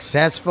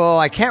 successful.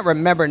 I can't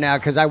remember now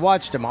because I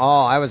watched them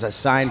all. I was a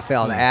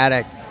Seinfeld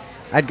addict.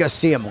 I'd go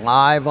see him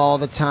live all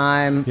the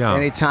time. Yeah.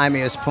 Anytime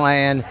he was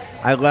playing.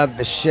 I loved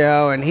the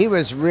show. And he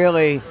was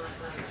really,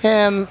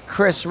 him,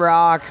 Chris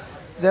Rock,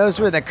 those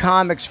were the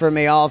comics for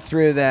me all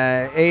through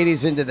the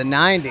 80s into the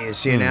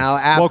 90s,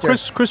 after. Well,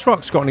 Chris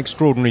Rock's got an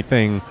extraordinary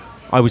thing,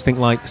 I always think,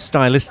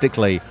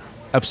 stylistically,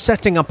 of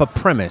setting up a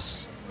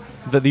premise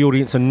that the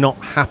audience are not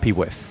happy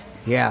with.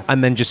 Yeah.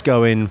 And then just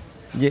going,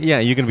 yeah,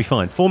 you're going to be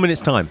fine. 4 minutes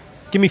time.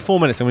 Give me 4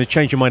 minutes. I'm going to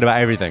change your mind about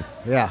everything.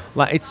 Yeah.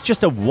 It's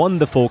just a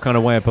wonderful kind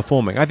of way of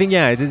performing. I think,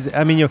 it is.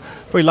 I mean, you're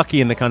very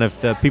lucky in the kind of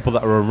the people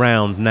that are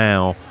around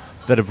now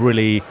that have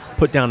really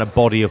put down a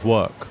body of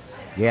work.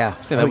 Yeah.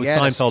 So that was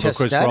Seinfeld or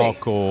Chris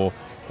Rock or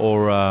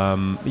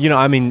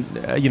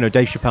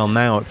Dave Chappelle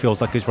now, it feels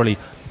like he's really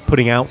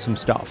putting out some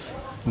stuff.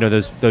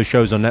 Those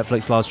shows on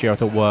Netflix last year I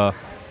thought were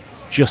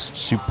just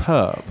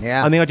superb.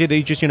 Yeah. And the idea that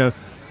you just,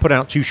 put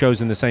out 2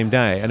 shows in the same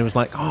day, and it was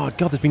like, oh,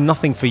 God, there's been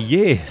nothing for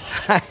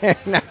years. I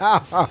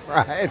know,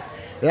 right?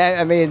 Yeah,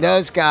 I mean,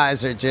 those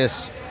guys are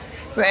just...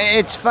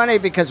 It's funny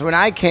because when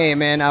I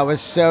came in, I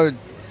was so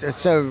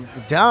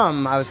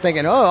dumb. I was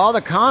thinking, all the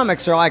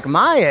comics are like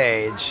my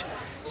age.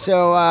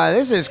 So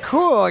this is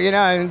cool,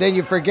 and then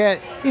you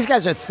forget, these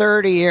guys are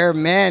 30-year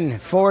men,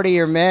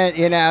 40-year men,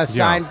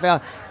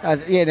 Seinfeld,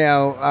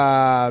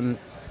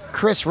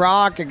 Chris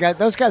Rock,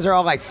 those guys are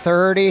all like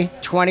 30,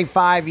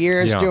 25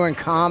 years doing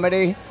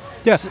comedy.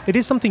 Yeah, it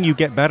is something you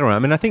get better at. I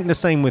mean, I think the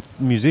same with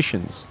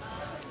musicians.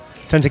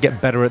 Tend to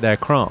get better at their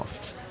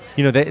craft.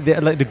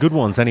 They're like the good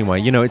ones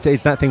anyway.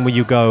 It's that thing where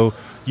you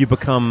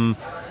become,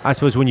 I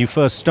suppose when you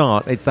first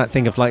start, it's that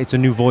thing of it's a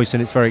new voice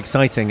and it's very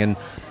exciting. And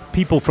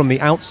people from the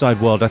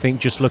outside world, I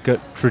think, just look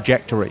at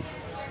trajectory.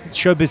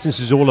 Show business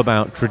is all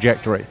about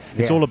trajectory.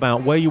 It's all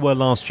about where you were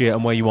last year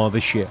and where you are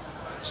this year.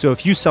 So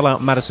if you sell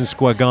out Madison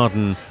Square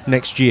Garden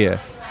next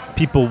year,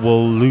 people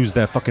will lose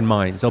their fucking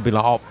minds. They'll be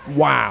like, oh,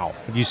 wow,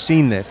 have you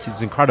seen this?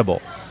 It's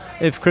incredible.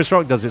 If Chris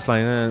Rock does it, it's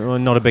like,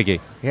 not a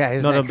biggie. Yeah,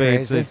 isn't not that a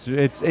crazy?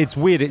 It's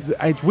weird.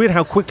 It's weird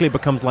how quickly it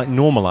becomes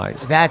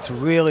normalized. That's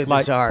really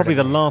bizarre. Probably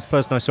the last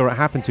person I saw it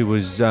happen to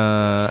was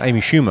Amy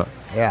Schumer.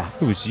 Yeah.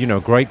 Who was, a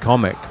great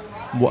comic.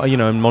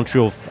 In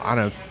Montreal, I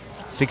don't know,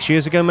 6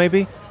 years ago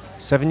maybe?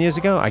 7 years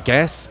ago, I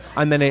guess.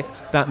 And then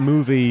that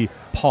movie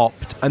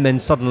popped, and then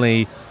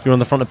suddenly you're on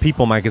the front of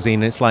People magazine,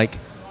 and it's like,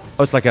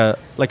 it's like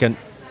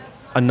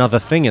another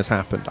thing has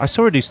happened. I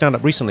saw her do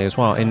stand-up recently as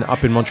well,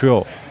 up in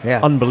Montreal.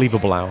 Yeah.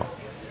 Unbelievable Hour.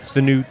 It's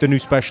the new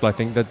special, I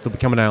think, that'll be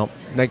coming out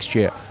next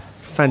year.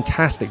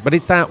 Fantastic. But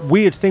it's that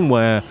weird thing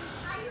where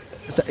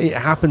it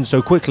happens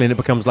so quickly and it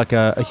becomes like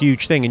a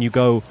huge thing, and you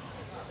go,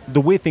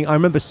 the weird thing, I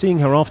remember seeing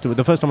her afterward,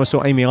 the first time I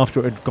saw Amy after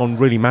it had gone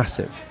really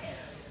massive,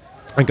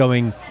 and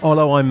going, oh,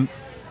 hello, I'm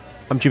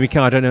Jimmy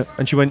Carr, I don't know.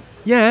 And she went,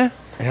 yeah,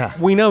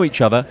 we know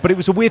each other. But it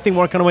was a weird thing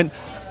where I kind of went,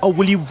 oh,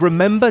 will you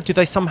remember? Do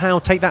they somehow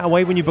take that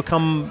away when you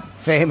become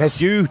famous?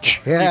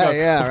 Huge.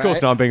 Yeah, Of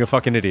course not, I'm being a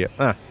fucking idiot.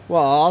 Well,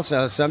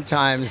 also,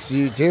 sometimes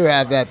you do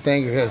have that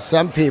thing because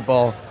some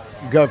people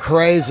go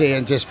crazy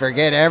and just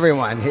forget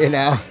everyone,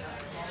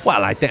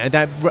 Well, I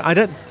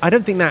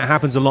don't think that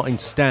happens a lot in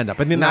stand-up.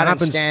 I think Not that in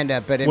happens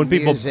stand-up, but in when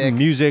people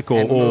music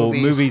or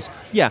and movies.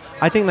 Yeah,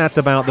 I think that's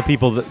about the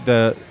people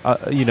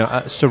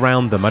that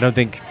surround them.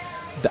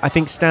 I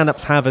think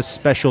stand-ups have a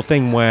special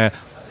thing where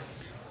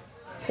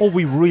all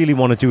we really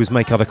want to do is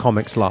make other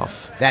comics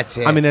laugh. That's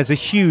it. I mean, there's a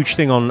huge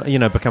thing on,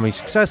 becoming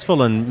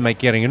successful and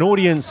getting an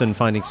audience and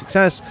finding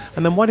success.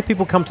 And then why do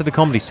people come to the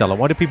Comedy Cellar?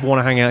 Why do people want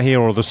to hang out here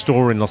or the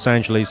store in Los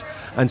Angeles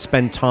and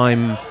spend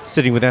time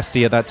sitting with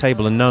Esty at that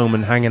table and Noam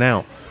and hanging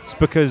out? It's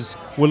because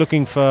we're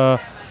looking for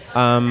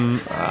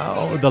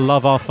the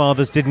love our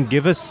fathers didn't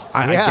give us,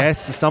 I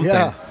guess, something.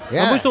 Yeah.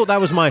 I always thought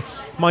that was my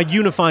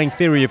unifying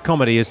theory of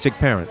comedy is sick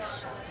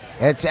parents.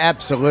 It's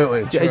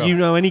absolutely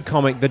true. Any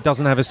comic that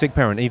doesn't have a sick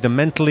parent, either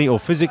mentally or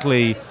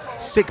physically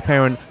sick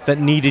parent that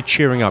needed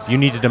cheering up. You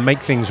needed to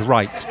make things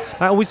right.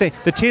 I always say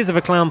the tears of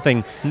a clown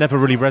thing never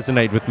really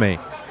resonated with me.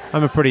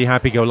 I'm a pretty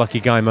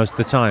happy-go-lucky guy most of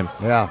the time.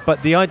 Yeah.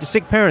 But the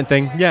sick parent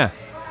thing, yeah.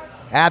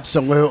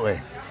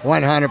 Absolutely.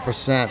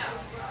 100%.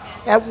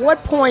 At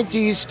what point do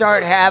you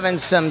start having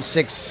some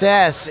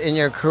success in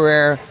your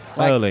career?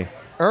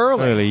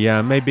 Early,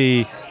 yeah.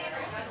 Maybe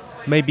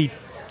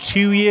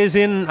 2 years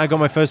in, I got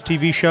my first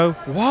TV show.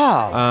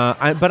 Wow.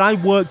 But I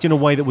worked in a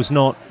way that was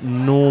not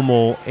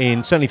normal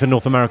certainly for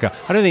North America.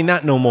 I don't think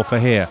that normal for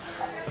here.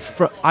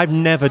 I've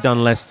never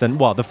done less than,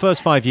 the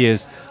first 5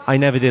 years, I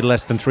never did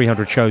less than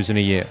 300 shows in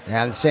a year.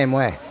 Yeah, the same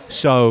way.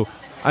 So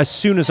as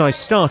soon as I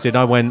started,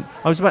 I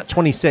was about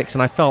 26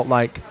 and I felt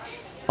like,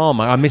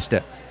 I missed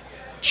it.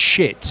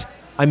 Shit,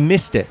 I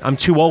missed it. I'm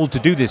too old to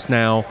do this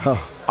now.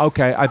 Oh.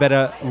 Okay, I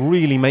better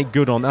really make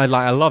good on. I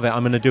love it.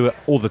 I'm going to do it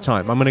all the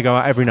time. I'm going to go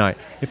out every night.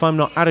 If I'm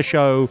not at a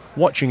show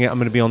watching it, I'm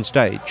going to be on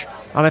stage.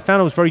 And I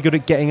found I was very good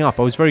at getting up.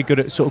 I was very good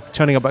at sort of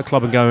turning up at a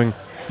club and going,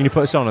 "Can you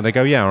put us on?" And they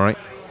go, "Yeah, all right."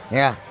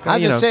 Yeah,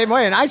 I'm the same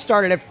way. And I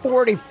started at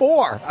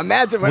 44.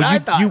 Imagine what I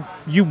thought.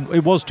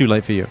 It was too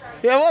late for you.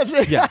 Yeah, was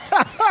it? Yeah,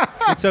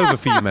 it's over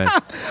for you, man.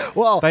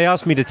 Well, they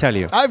asked me to tell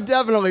you. I've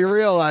definitely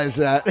realized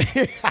that.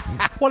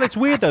 Well, it's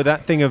weird though,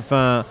 that thing of.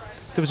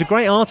 There was a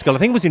great article, I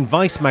think it was in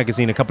Vice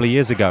magazine a couple of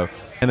years ago,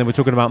 and they were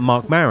talking about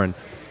Marc Maron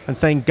and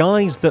saying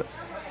guys that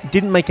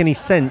didn't make any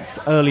sense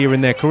earlier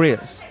in their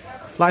careers.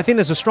 Like, I think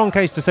there's a strong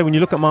case to say when you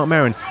look at Marc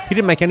Maron, he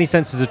didn't make any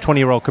sense as a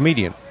 20-year-old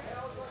comedian.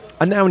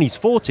 And now in his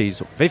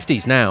 40s,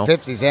 50s now.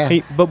 50s, yeah.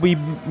 But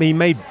he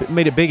made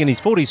it big in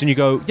his 40s, and you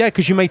go, yeah,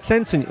 because you made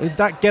sense, and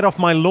that get off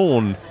my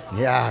lawn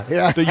yeah.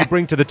 that you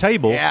bring to the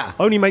table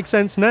only makes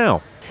sense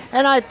now.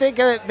 And I think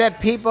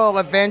that people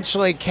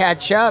eventually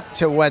catch up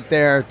to what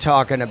they're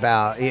talking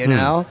about, you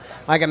know?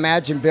 Like,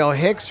 imagine Bill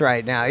Hicks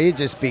right now. He'd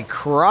just be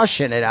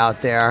crushing it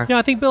out there. Yeah,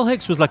 I think Bill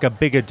Hicks was like a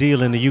bigger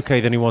deal in the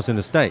UK than he was in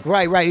the States.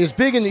 Right. He was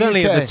big in the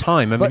Certainly UK. Certainly at the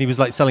time. I mean, he was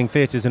like selling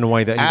theatres in a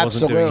way that he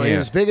wasn't doing here. Absolutely. He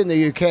was big in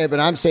the UK, but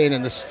I'm saying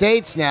in the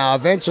States now,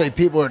 eventually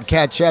people would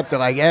catch up to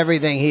like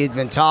everything he'd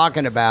been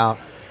talking about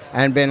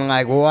and been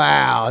like,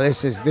 wow,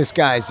 this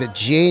guy's a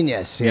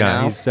genius, you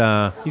know?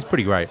 He's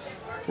pretty great.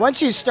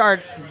 Once you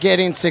start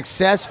getting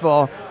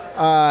successful,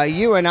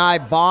 you and I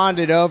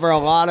bonded over a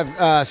lot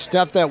of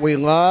stuff that we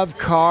love,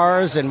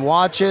 cars and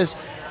watches.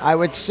 I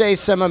would say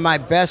some of my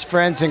best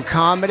friends in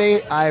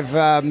comedy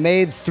I've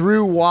made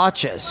through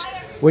watches,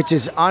 which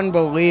is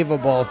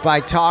unbelievable. By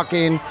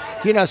talking,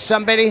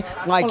 somebody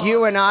like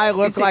you and I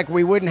look like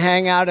we wouldn't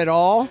hang out at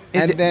all,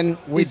 then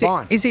we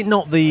bond. Is it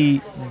not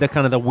the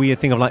kind of the weird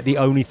thing of like the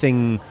only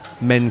thing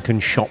men can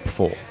shop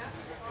for?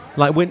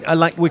 Like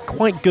we're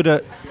quite good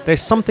at.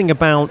 There's something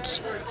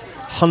about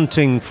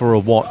hunting for a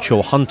watch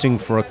or hunting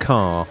for a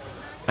car,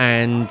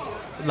 and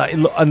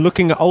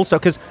looking at old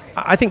stuff. Because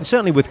I think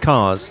certainly with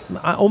cars,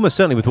 almost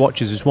certainly with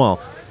watches as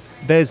well.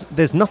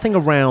 There's nothing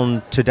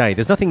around today.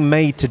 There's nothing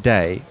made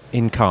today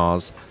in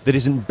cars that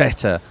isn't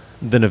better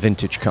than a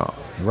vintage car.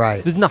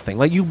 Right. There's nothing.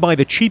 Like, you buy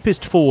the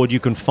cheapest Ford you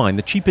can find,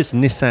 the cheapest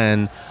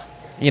Nissan,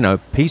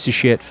 piece of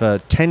shit for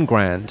 10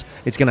 grand.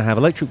 It's going to have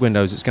electric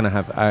windows. It's going to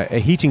have a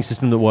heating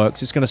system that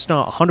works. It's going to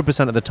start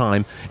 100% of the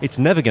time. It's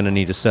never going to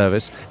need a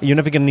service. You're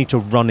never going to need to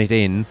run it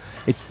in.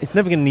 It's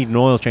never going to need an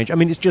oil change. I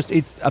mean,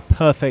 it's a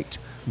perfect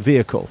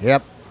vehicle.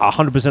 Yep.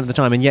 100% of the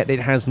time, and yet it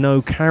has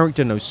no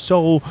character, no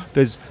soul.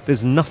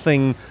 There's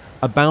nothing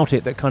about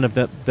it that kind of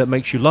that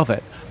makes you love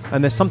it.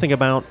 And there's something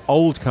about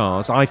old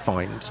cars, I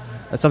find,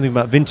 something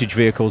about vintage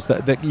vehicles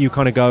that you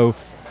kind of go,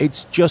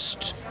 it's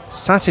just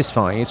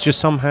satisfying. It's just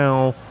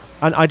somehow,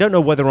 and I don't know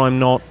whether I'm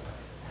not,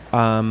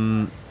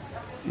 rewarding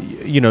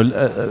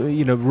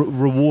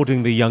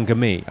the younger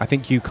me. I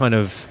think you kind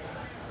of,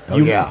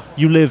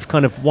 you live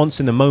kind of once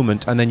in the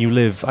moment, and then you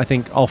live. I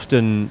think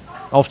often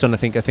I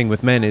think a thing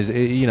with men is,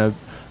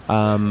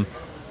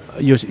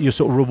 you're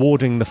sort of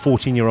rewarding the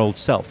 14-year-old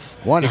self.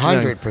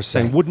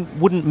 100%.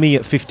 Wouldn't me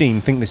at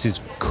 15 think this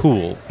is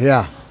cool?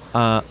 Yeah.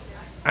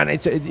 And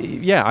it's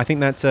I think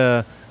that's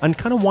and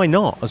kind of why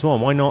not as well?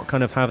 Why not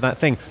kind of have that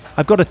thing?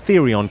 I've got a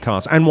theory on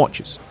cars and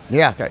watches.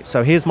 Yeah. Okay,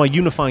 so here's my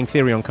unifying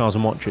theory on cars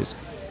and watches.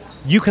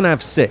 You can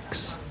have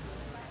 6.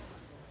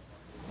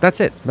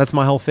 That's it. That's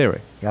my whole theory.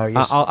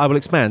 I will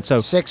expand. So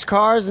 6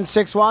 cars and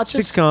 6 watches?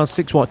 6 cars,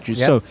 6 watches.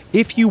 Yep. So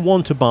if you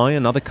want to buy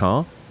another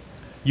car,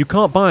 you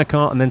can't buy a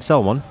car and then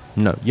sell one.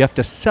 No, you have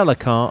to sell a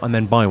car and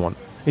then buy one.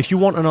 If you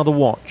want another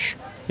watch,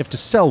 you have to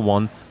sell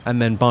one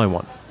and then buy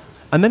one.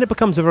 And then it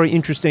becomes a very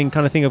interesting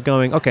kind of thing of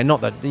going, okay,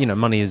 not that,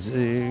 money is,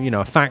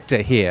 a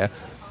factor here,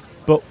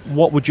 but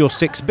what would your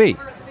 6 be?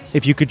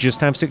 If you could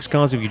just have 6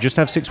 cars, if you could just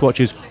have 6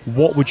 watches,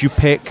 what would you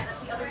pick?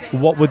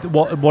 What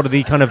are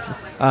the kind of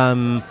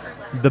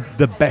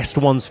the best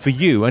ones for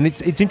you? And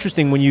it's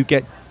interesting when you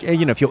get,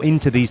 if you're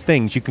into these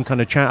things, you can kind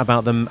of chat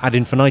about them ad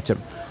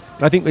infinitum.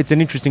 I think it's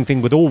an interesting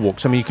thing with all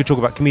walks. I mean, you could talk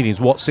about comedians.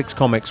 What 6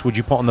 comics would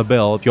you put on the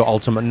bill of your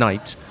ultimate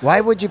night?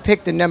 Why would you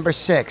pick the number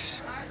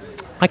 6?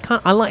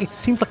 It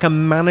seems like a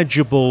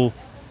manageable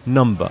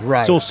number. Right.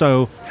 It's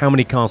also how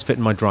many cars fit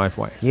in my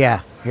driveway.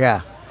 Yeah.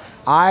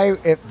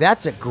 if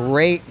that's a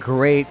great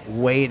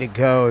way to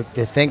go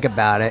to think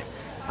about it.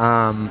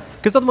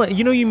 Because otherwise,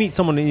 you meet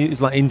someone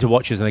who's like into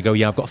watches and they go,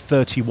 yeah, I've got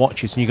 30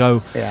 watches. And you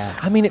go, Yeah.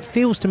 I mean, it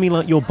feels to me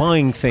like you're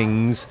buying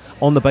things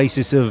on the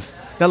basis of,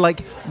 now,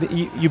 like,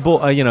 you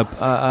bought a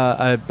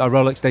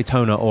Rolex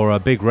Daytona or a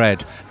Big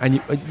Red,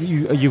 and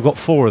you've got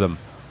 4 of them.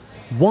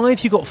 Why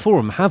have you got 4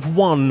 of them? Have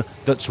one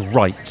that's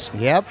right.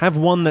 Yep. Have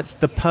one that's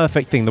the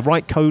perfect thing, the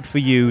right code for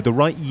you, the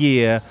right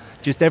year,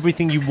 just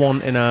everything you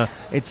want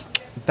it's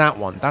that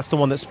one. That's the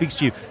one that speaks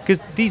to you. Because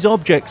these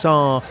objects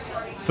are,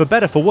 for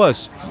better, for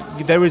worse,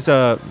 there is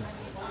a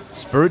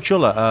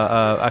spiritual,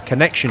 a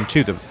connection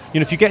to them.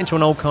 If you get into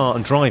an old car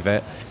and drive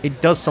it,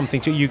 it does something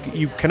to you.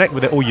 You connect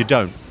with it or you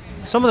don't.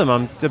 Some of them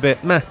I'm a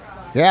bit meh.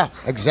 Yeah,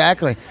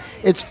 exactly.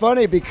 It's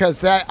funny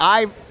because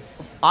I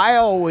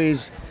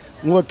always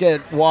look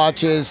at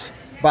watches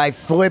by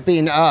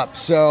flipping up.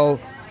 So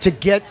to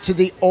get to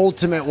the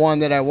ultimate one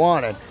that I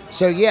wanted.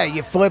 So yeah,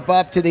 you flip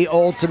up to the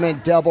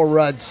ultimate double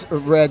red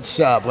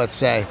sub, let's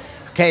say.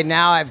 Okay,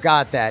 now I've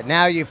got that.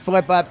 Now you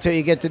flip up till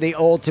you get to the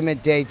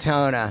ultimate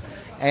Daytona.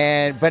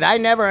 But I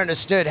never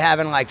understood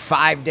having like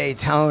 5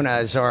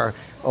 Daytonas or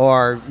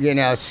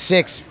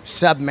 6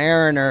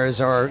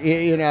 Submariners or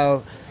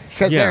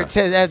because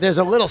there's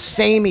a little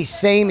samey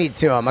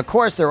to them. Of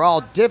course, they're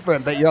all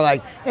different, but you're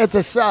like, it's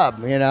a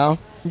sub,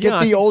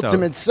 Get the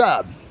ultimate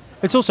sub.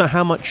 It's also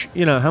how much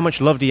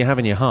love do you have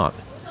in your heart?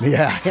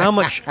 Yeah. How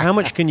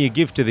much can you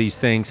give to these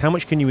things? How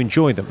much can you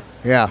enjoy them?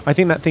 Yeah. I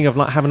think that thing of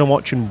like having a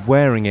watch and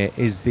wearing it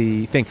is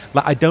the thing.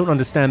 Like, I don't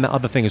understand that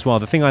other thing as well.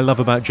 The thing I love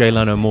about Jay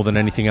Leno more than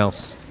anything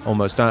else,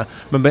 almost.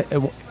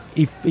 Remember,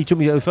 he took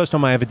me the first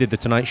time I ever did the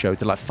Tonight Show.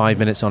 Did like 5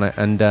 minutes on it,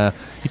 and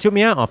he took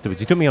me out afterwards.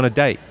 He took me on a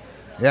date.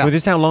 Yeah. Well,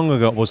 this is how long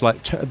ago it was.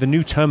 Like the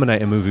new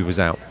Terminator movie was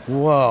out.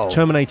 Whoa.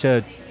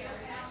 Terminator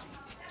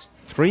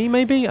 3,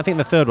 maybe? I think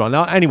the third one.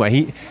 Now,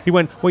 anyway, he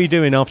went, what are you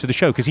doing after the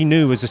show? Because he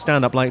knew as a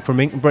stand-up like from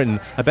Britain,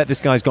 I bet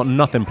this guy's got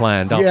nothing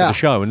planned after the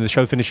show, and the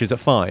show finishes at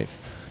 5.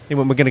 He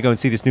went, we're going to go and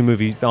see this new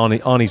movie,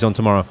 Arnie's on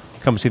tomorrow.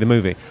 Come see the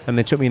movie. And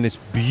they took me in this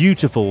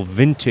beautiful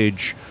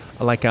vintage,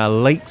 like a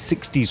late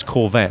 60s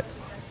Corvette.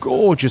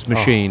 Gorgeous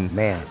machine. Oh,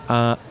 man.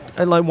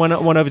 And like went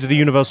over to the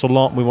Universal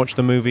lot, and we watched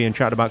the movie and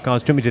chatted about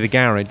cars. Took me to the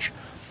garage.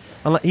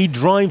 And like, he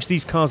drives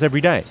these cars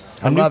every day.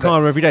 A new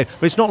car every day.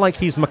 But it's not like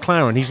he's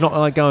McLaren. He's not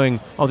like going,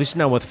 oh, this is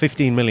now worth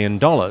 $15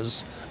 million.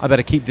 I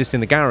better keep this in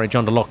the garage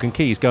under lock and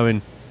key. He's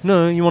going,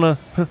 no, you want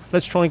to,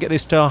 let's try and get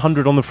this to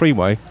 100 on the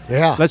freeway.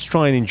 Yeah. Let's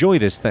try and enjoy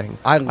this thing.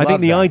 I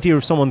think the idea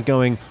of someone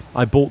going,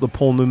 I bought the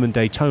Paul Newman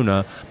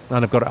Daytona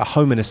and I've got it at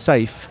home in a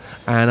safe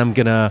and I'm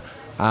going to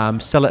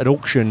sell it at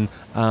auction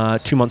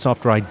 2 months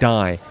after I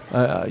die,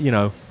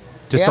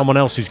 to someone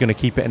else who's going to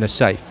keep it in a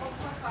safe.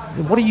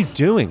 What are you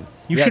doing?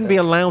 You shouldn't be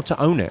allowed to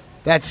own it.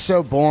 That's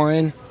so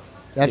boring.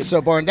 That's why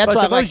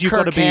I like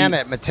Kirk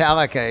Hammett,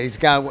 Metallica. He's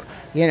got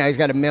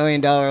 $1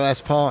 million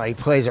Les Paul, and he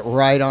plays it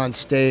right on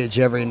stage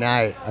every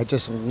night. I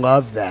just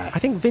love that. I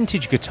think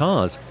vintage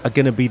guitars are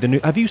going to be the new.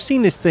 Have you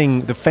seen this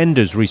thing, the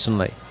Fenders,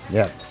 recently?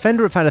 Yeah.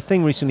 Fender have had a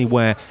thing recently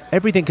where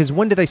everything, because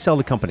when did they sell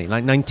the company?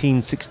 Like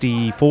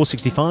 1964,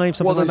 65,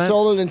 something like that? Well, they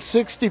sold it in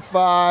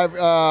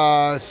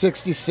 65,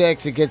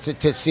 66. It gets it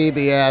to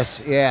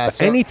CBS. Yeah.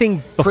 So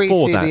anything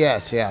before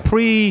pre-CBS,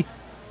 that.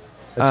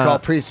 It's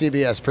called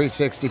pre-CBS,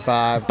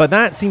 pre-65. But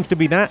that seems to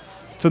be that.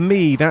 For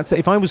me, that's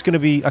if I was going to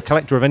be a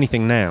collector of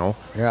anything now,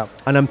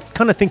 and I'm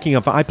kind of thinking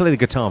of, I play the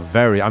guitar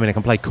I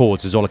can play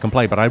chords is all I can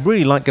play, but I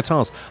really like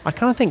guitars. I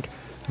kind of think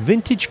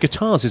vintage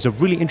guitars is a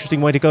really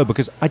interesting way to go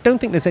because I don't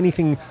think there's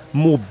anything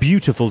more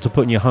beautiful to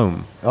put in your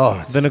home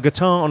than a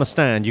guitar on a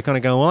stand. You kind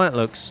of go, well, that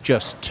looks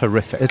just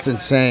terrific. It's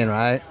insane,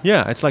 right?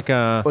 Yeah, it's like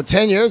a... Well,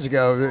 10 years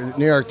ago, the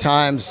New York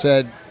Times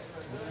said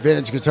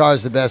vintage guitar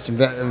is the best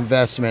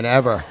investment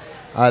ever.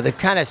 They've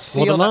kind of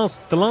sealed... Well,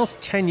 the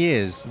last 10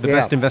 years, the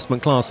best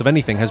investment class of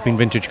anything has been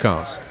vintage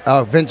cars.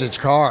 Oh, vintage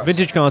cars.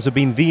 Vintage cars have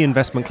been the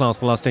investment class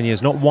the last 10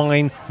 years. Not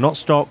wine, not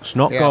stocks,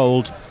 not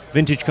gold.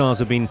 Vintage cars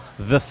have been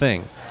the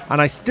thing.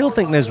 And I still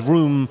think there's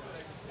room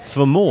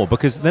for more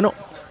because they're not...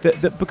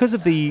 because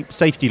of the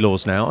safety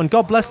laws now, and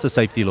God bless the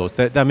safety laws.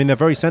 They're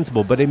very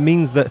sensible, but it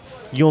means that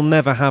you'll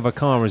never have a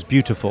car as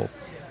beautiful.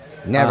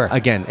 Never.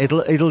 Again,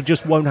 it'll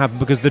just won't happen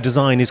because the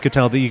designers could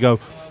tell that you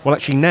go, well,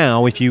 actually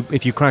now if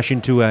you crash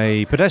into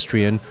a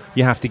pedestrian,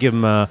 you have to give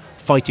them a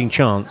fighting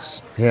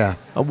chance. Yeah.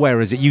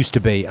 Whereas it used to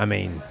be, I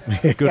mean,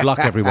 good luck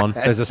everyone.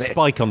 There's a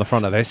spike on the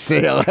front of this.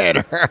 See you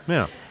later.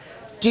 Yeah.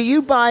 Do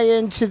you buy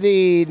into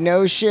the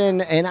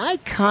notion, and I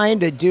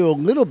kind of do a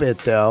little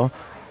bit though,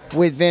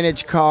 with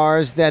vintage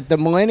cars, that the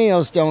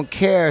millennials don't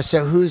care,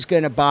 so who's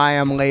going to buy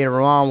them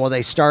later on? Will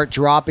they start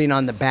dropping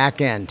on the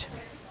back end?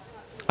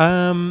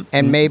 And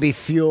maybe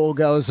fuel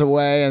goes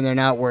away and they're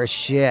not worth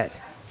shit.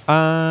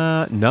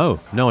 No,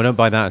 I don't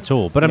buy that at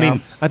all. But I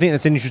mean, I think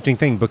that's an interesting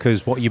thing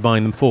because what are you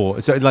buying them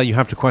for? So like you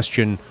have to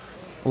question,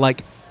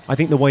 like, I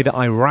think the way that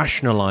I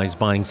rationalize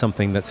buying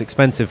something that's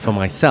expensive for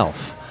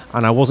myself,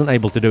 and I wasn't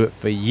able to do it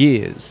for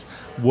years,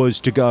 was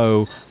to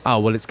go, oh,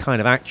 well, it's kind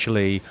of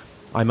actually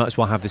I might as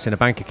well have this in a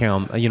bank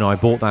account. You know, I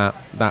bought that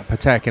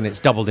Patek and it's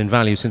doubled in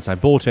value since I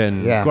bought it,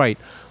 and great.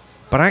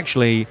 But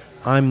actually,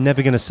 I'm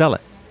never going to sell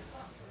it.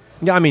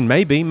 Yeah, I mean,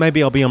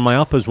 maybe I'll be on my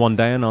uppers one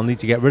day and I'll need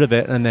to get rid of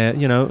it. And they're,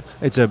 you know,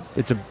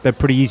 they're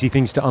pretty easy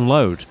things to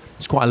unload.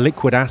 It's quite a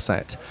liquid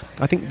asset.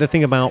 I think the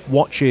thing about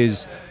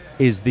watches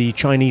is the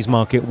Chinese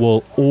market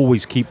will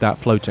always keep that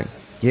floating.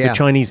 Yeah. The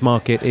Chinese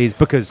market is,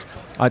 because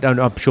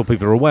I'm sure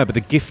people are aware, but the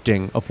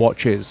gifting of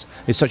watches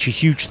is such a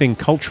huge thing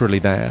culturally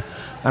there,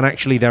 and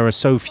actually there are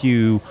so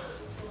few,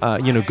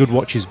 good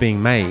watches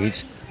being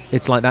made.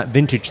 It's like that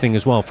vintage thing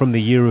as well. From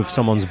the year of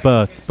someone's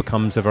birth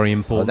becomes a very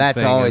important thing.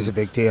 That's always a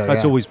big deal.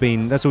 That's always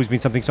been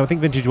something. So I think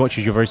vintage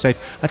watches, you're very safe.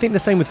 I think the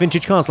same with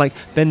vintage cars. Like,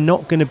 they're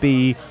not going to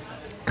be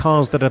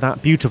cars that are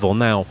that beautiful.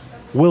 Now,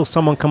 will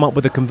someone come up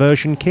with a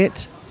conversion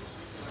kit?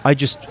 I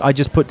just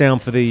put down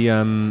for the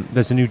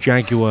there's a new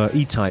Jaguar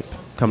E-Type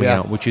coming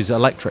out, which is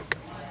electric.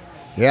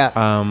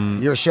 Yeah.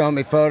 You're showing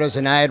me photos,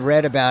 and I had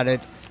read about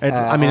it.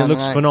 I mean, it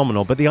looks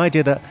phenomenal. But the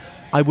idea that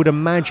I would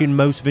imagine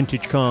most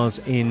vintage cars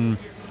in,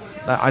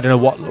 I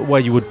don't know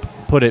where you would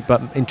put it,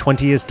 but in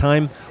 20 years'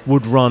 time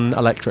would run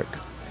electric.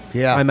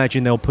 Yeah. I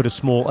imagine they'll put a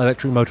small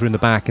electric motor in the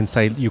back and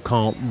say you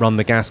can't run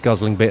the gas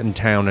guzzling bit in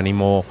town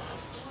anymore.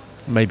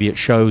 Maybe at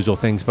shows or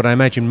things, but I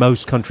imagine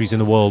most countries in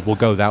the world will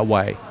go that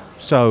way.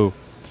 So,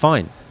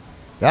 fine.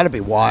 That'd be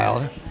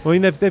wild. I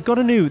mean, they've got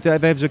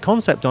there's a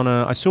concept on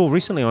I saw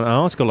recently on an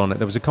article on it,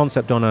 there was a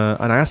concept on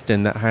an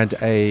Aston that had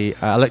a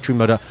electric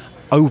motor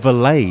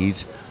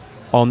overlaid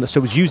on, so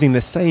it was using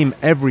the same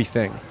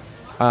everything,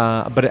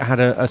 but it had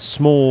a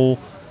small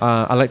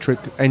electric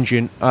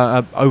engine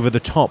over the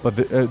top of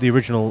the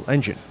original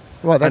engine.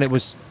 Well, and it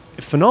was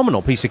a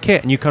phenomenal piece of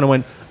kit, and you kind of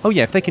went, oh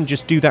yeah, if they can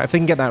just do that, if they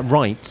can get that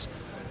right,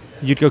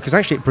 you'd go, because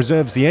actually it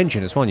preserves the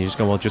engine as well. And you just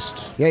go, well,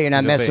 just... Yeah, you're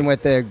not messing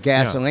with the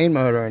gasoline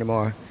motor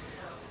anymore.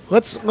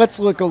 Let's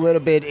look a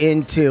little bit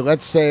into,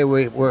 let's say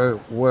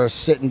we're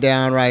sitting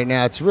down right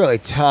now. It's really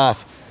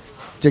tough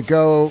to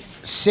go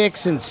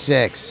 6 and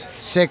 6.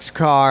 6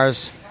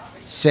 cars,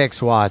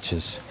 6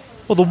 watches.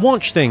 Well, the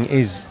watch thing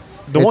is...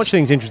 watch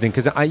thing's interesting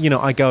because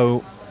I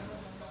go...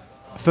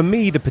 For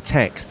me, the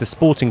Pateks, the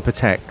sporting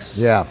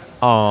Pateks,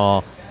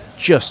 are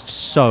just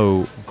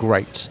so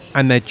great.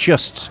 And they're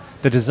just...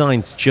 The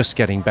design's just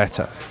getting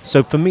better.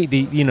 So for me,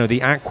 the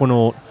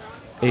Aquanaut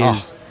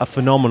is a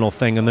phenomenal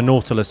thing, and the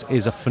Nautilus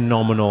is a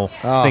phenomenal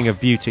thing of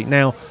beauty.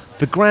 Now,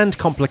 the grand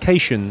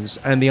complications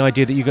and the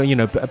idea that you go,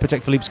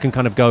 Patek Philippe's can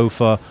kind of go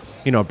for,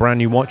 brand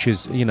new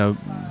watches,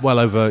 well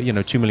over,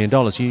 $2 million.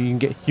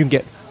 You can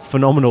get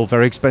phenomenal,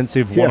 very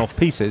expensive one-off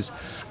pieces.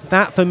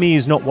 That for me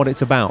is not what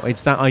it's about.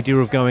 It's that idea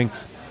of going,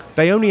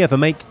 they only ever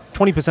make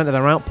 20% of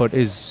their output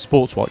is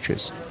sports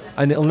watches.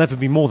 And it'll never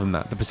be more than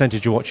that, the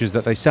percentage of watches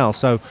that they sell.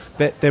 So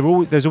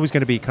there's always going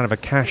to be kind of a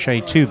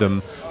cachet to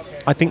them.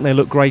 I think they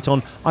look great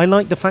on. I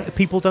like the fact that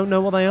people don't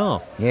know what they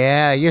are.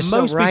 Yeah, you're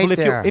so right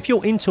there. If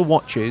you're into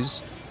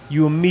watches,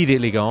 you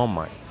immediately go, oh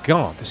my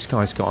God, this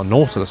guy's got a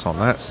Nautilus on.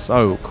 That's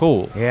so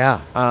cool.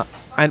 Yeah.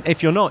 And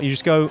if you're not, you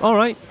just go, all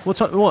right,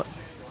 what?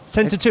 It's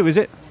 10 to 2, is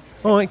it?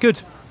 All right,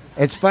 good.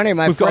 It's funny,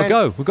 We've got to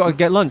go. We've got to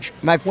get lunch.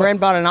 My friend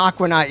bought an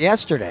Aquanaut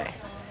yesterday.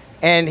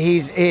 And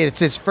it's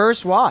his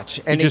first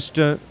watch. And he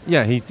sent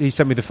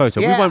me the photo.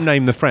 Yeah. We won't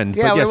name the friend.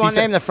 Yeah, but yes, we won't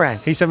name the friend.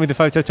 He sent me the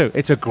photo too.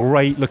 It's a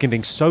great looking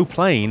thing. So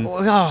plain,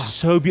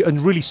 so beautiful,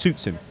 and really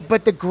suits him.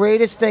 But the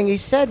greatest thing he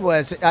said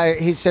was,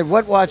 he said,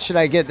 what watch should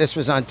I get? This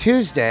was on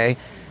Tuesday.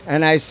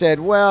 And I said,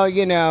 well, I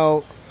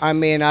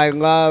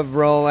love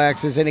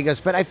Rolexes. And he goes,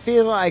 but I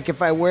feel like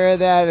if I wear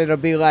that, it'll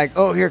be like,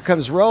 oh, here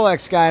comes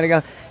Rolex guy. And I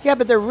go, yeah,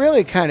 but they're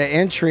really kind of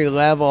entry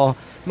level.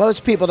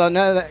 Most people don't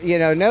know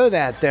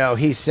that, though.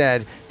 He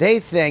said they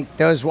think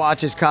those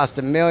watches cost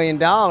 $1 million,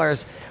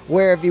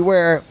 where if you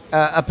wear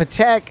a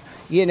Patek,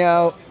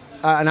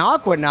 an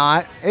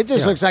Aquanaut, it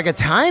just looks like a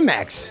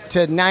Timex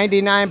to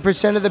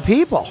 99% of the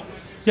people.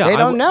 Yeah, they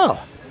don't know.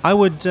 I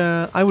would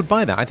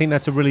buy that. I think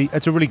it's a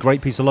really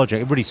great piece of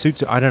logic. It really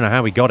suits it. I don't know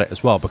how he got it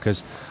as well,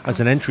 because as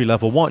an entry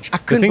level watch, I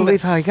couldn't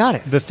believe how he got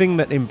it. The thing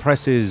that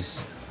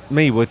impresses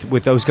me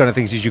with those kind of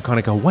things is you kind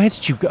of go, where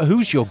did you go?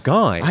 Who's your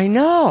guy? I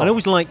know. I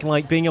always like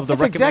being able to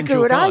That's recommend exactly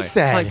your what guy. I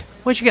said. Like,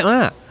 where'd you get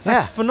that?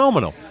 That's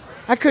phenomenal.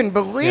 I couldn't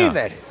believe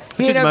it.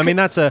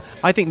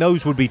 I think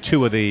those would be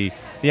two of the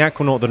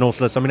Aquanaut, the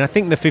Nautilus. I mean, I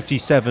think the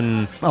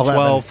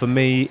 5712 for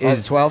me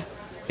is 12.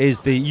 Is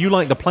you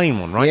like the plain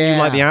one, right? Yeah. You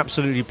like the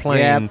absolutely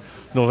plain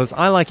Nautilus.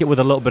 I like it with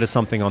a little bit of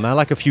something on there. I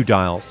like a few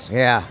dials.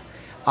 Yeah,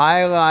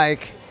 I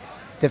like.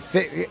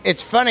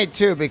 It's funny,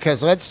 too,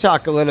 because let's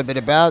talk a little bit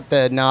about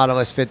the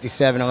Nautilus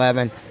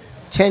 5711.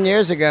 10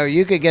 years ago,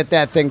 you could get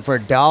that thing for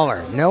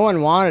 $1. No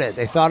one wanted it.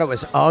 They thought it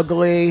was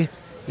ugly.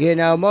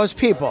 Most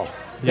people,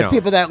 the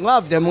people that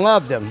loved him,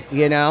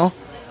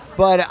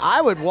 But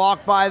I would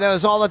walk by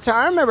those all the time.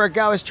 I remember a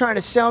guy was trying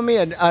to sell me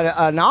an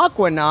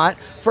Aquanaut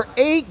for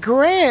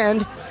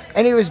 $8,000,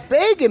 and he was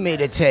begging me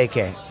to take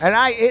it.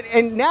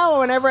 And now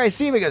whenever I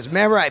see him, he goes,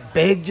 remember I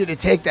begged you to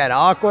take that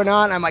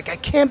Aquanaut? And I'm like, I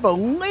can't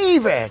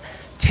believe it.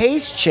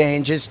 Taste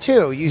changes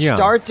too. You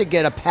start to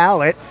get a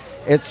palate.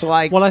 It's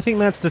like... Well, I think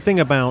that's the thing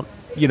about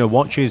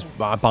watches,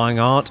 buying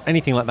art,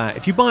 anything like that.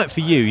 If you buy it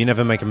for you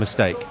never make a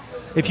mistake.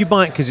 If you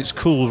buy it because it's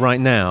cool right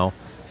now,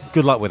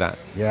 good luck with that.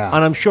 Yeah.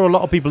 And I'm sure a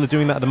lot of people are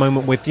doing that at the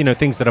moment with,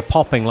 things that are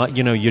popping, like,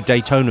 your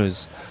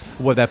Daytonas,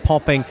 where they're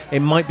popping. It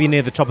might be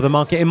near the top of the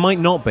market. It might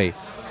not be.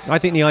 I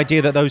think the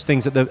idea that those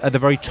things at the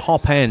very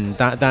top end,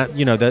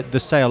 the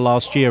sale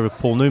last year of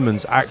Paul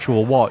Newman's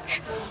actual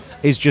watch,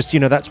 is just,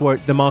 that's where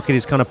the market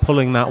is kind of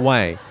pulling that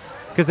way.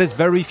 Because there's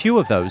very few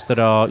of those that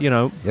are,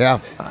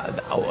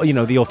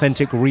 the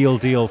authentic, real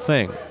deal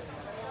thing.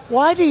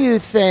 Why do you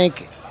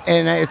think,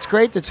 and it's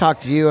great to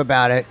talk to you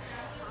about it,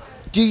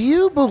 do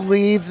you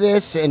believe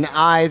this, and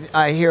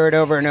I hear it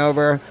over and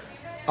over,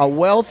 a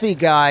wealthy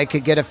guy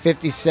could get a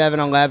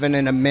 5711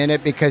 in a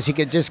minute because he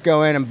could just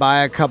go in and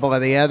buy a couple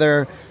of the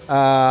other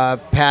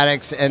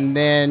Pateks, and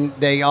then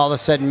they all of a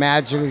sudden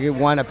magically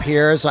one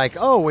appears like,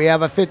 oh, we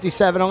have a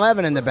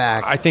 5711 in the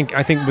back. I think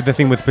with the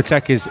thing with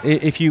Patek is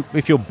if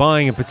you're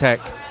buying a Patek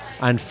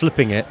and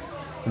flipping it,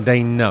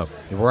 they know.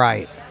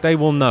 Right. They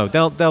will know.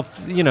 They'll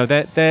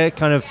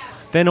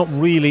they're not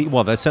really,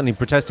 well, they're certainly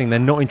protesting. They're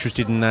not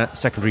interested in that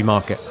secondary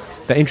market.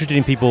 They're interested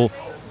in people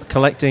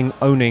collecting,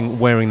 owning,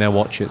 wearing their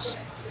watches.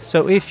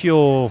 So if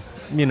you're,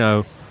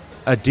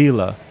 a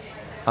dealer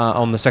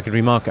on the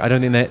secondary market, I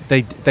don't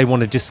think they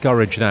want to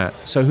discourage that.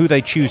 So who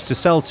they choose to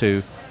sell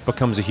to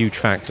becomes a huge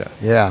factor.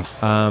 Yeah.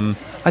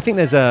 I think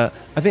it's a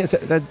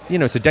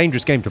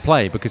dangerous game to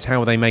play, because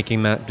how are they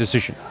making that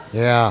decision?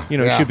 Yeah.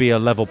 It should be a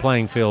level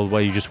playing field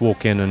where you just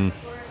walk in and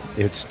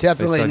it's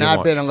definitely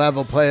not been a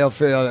level playing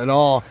field at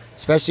all,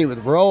 especially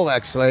with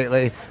Rolex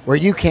lately, where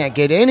you can't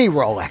get any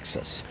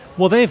Rolexes.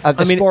 Well,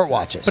 sport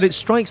watches. But it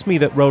strikes me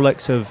that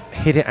Rolex have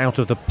hit it out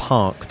of the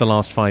park the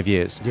last 5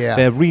 years. Yeah.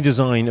 Their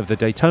redesign of the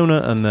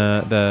Daytona and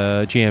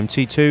the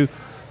GMT2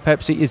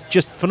 Pepsi is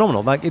just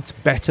phenomenal. Like, it's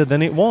better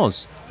than it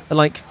was.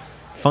 Like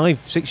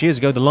 5-6 years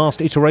ago, the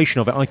last iteration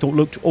of it I thought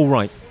looked all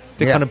right.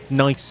 They're kind of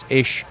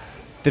nice-ish.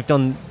 They've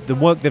done the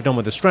work they've done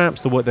with the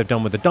straps, the work they've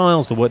done with the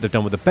dials, the work they've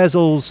done with the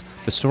bezels,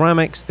 the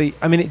ceramics. They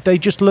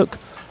just look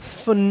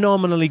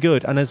phenomenally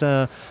good. And it's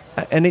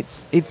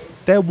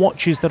their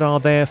watches that are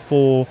there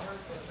for,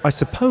 I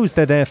suppose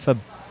they're there for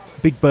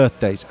big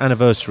birthdays,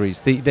 anniversaries.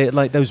 They're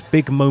like those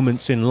big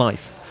moments in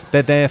life.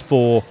 They're there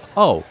for,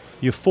 oh,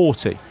 you're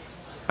 40,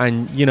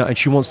 and and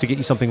she wants to get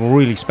you something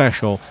really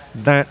special.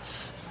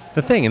 That's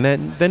the thing, and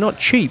they're not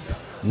cheap.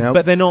 Nope.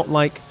 But they're not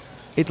like,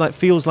 it like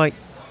feels like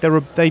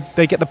they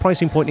get the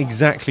pricing point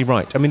exactly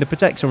right. I mean, the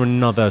Pateks are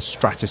another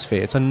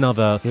stratosphere. It's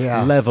another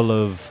level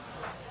of,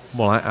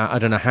 well, I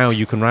don't know how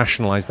you can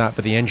rationalize that,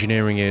 but the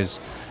engineering is.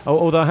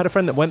 Although I had a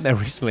friend that went there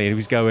recently, and he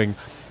was going,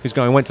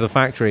 went to the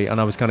factory, and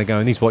I was kind of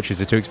going, these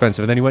watches are too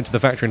expensive. And then he went to the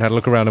factory and had a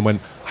look around and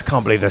went, I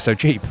can't believe they're so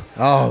cheap.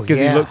 Oh, because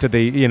he looked at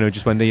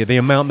just when the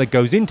amount that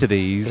goes into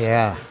these.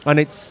 Yeah. And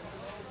it's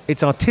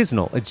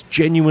artisanal. It's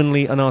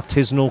genuinely an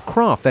artisanal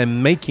craft. They're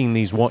making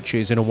these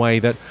watches in a way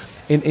that,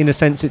 in a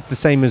sense, it's the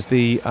same as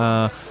the, we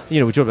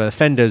talk about the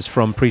fenders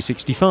from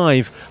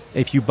pre-65.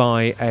 If you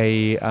buy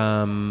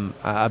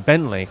a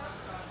Bentley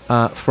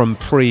from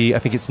I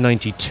think it's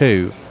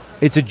 92,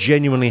 it's a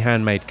genuinely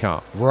handmade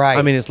car. Right.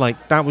 I mean, it's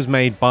like, that was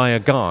made by a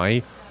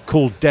guy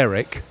called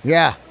Derek.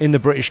 Yeah. In the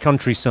British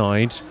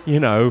countryside,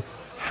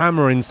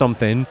 hammering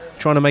something,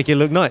 trying to make it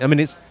look nice. I mean,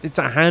 it's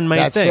a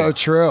handmade thing. That's so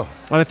true.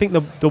 And I think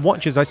the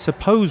watches, I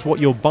suppose what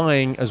you're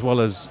buying as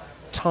well as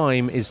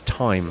time is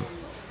time.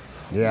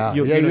 Yeah,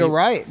 you're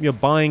right. You're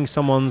buying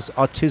someone's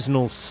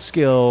artisanal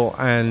skill,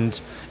 and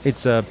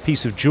it's a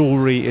piece of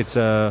jewelry. It's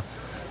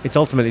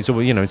ultimately, so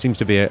it seems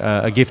to be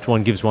a gift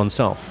one gives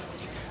oneself.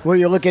 Well,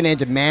 you're looking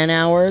into man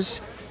hours.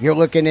 You're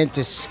looking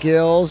into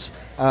skills,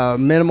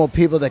 minimal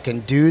people that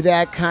can do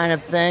that kind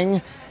of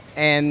thing.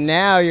 And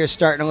now you're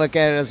starting to look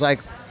at it as like,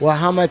 well,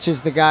 how much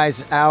is the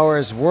guy's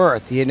hours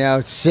worth,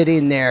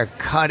 sitting there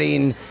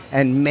cutting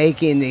and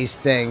making these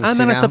things. And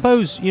then I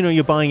suppose,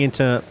 you're buying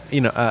into,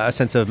 a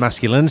sense of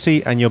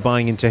masculinity, and you're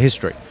buying into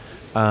history.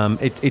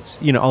 It's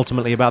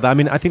ultimately about that. I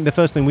mean, I think the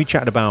first thing we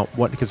chatted about,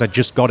 because I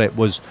just got it,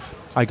 was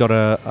I got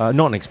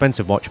not an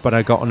expensive watch, but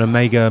I got an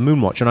Omega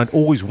Moonwatch, and I'd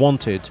always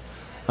wanted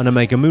an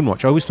Omega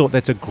Moonwatch. I always thought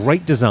that's a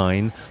great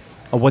design,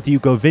 whether you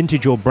go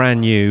vintage or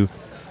brand new,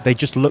 they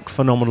just look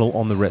phenomenal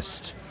on the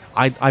wrist.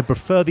 I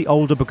prefer the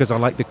older because I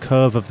like the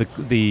curve of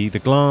the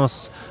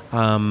glass.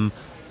 And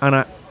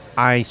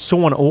I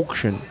saw an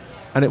auction,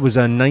 and it was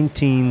a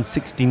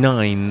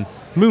 1969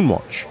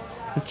 Moonwatch.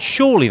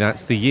 Surely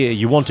that's the year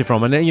you want it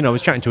from. And I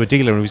was chatting to a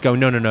dealer, and he was going,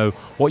 no.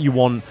 What you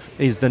want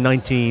is the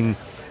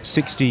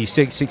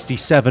 1966,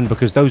 67,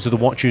 because those are the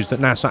watches that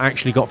NASA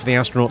actually got for the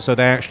astronauts. So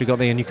they actually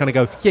got and you kind of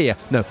go, yeah,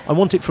 no. I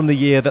want it from the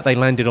year that they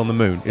landed on the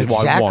moon. Is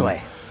what I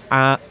want.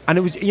 And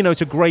it was,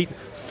 it's a great,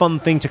 fun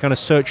thing to kind of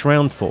search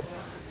around for.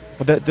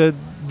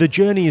 The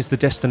journey is the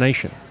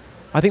destination.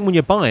 I think when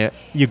you buy it,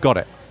 you got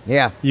it.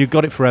 Yeah. You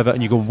got it forever,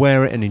 and you can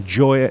wear it and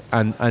enjoy it,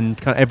 and kind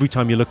of every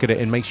time you look at it,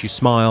 it makes you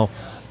smile,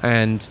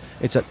 and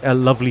it's a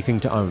lovely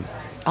thing to own.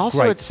 Also,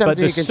 Great. it's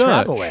something you can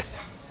travel with.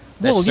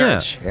 Well,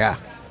 yeah.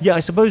 Yeah, I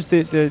suppose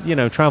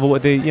the travel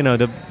with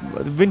the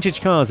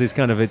vintage cars is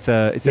kind of it's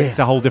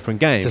a whole different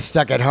game. Just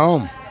stuck at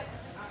home.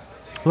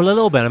 Well, a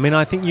little bit. I mean,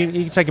 I think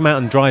you take them out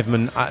and drive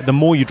them, and the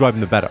more you drive them,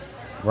 the better.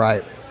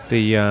 Right.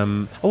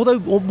 Although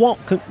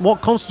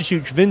what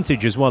constitutes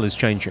vintage as well is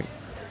changing,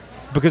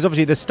 because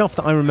obviously there's stuff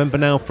that I remember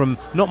now from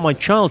not my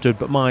childhood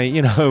but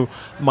my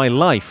my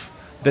life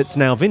that's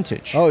now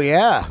vintage. Oh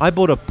yeah. I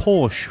bought a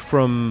Porsche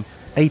from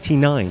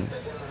 '89.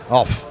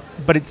 Oh.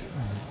 But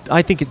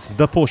I think it's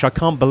the Porsche. I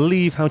can't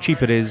believe how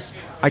cheap it is.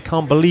 I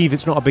can't believe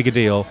it's not a bigger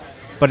deal.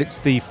 But it's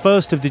the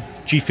first of the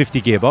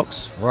G50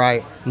 gearbox.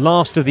 Right.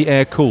 Last of the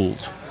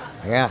air-cooled.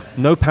 Yeah.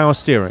 No power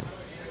steering.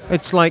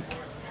 It's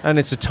and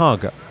it's a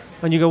Targa.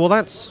 And you go, well,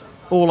 that's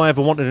all I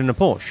ever wanted in a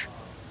Porsche.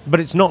 But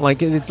it's not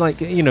like,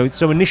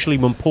 so initially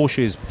when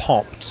Porsches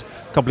popped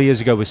a couple of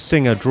years ago with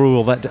Singer, drew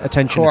all that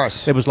attention. Of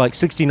course. It was like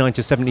 69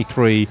 to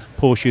 73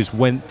 Porsches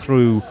went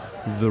through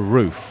the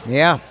roof.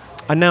 Yeah.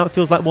 And now it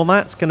feels like, well,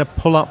 that's going to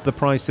pull up the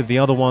price of the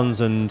other ones,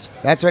 and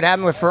that's what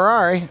happened with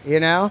Ferrari,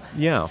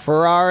 Yeah.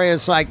 Ferrari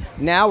is like,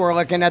 now we're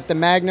looking at the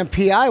Magnum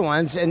PI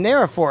ones, and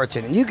they're a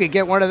fortune. And you could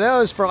get one of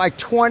those for like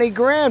 20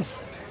 grand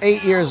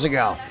 8 years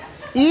ago.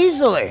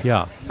 Easily.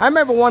 Yeah. I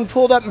remember one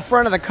pulled up in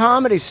front of the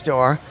Comedy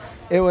Store.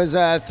 It was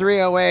a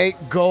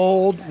 308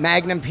 gold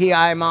Magnum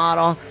PI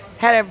model.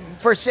 Had a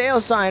for sale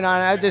sign on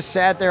it. I just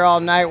sat there all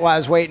night while I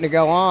was waiting to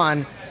go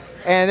on.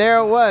 And there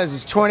it was.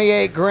 It's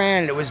 28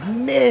 grand. It was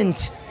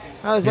mint.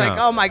 I was like,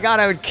 oh my God,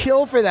 I would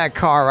kill for that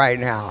car right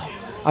now.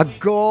 A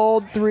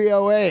gold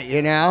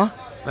 308,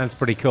 That's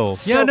pretty cool.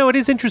 Yeah, no, it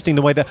is interesting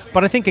the way that...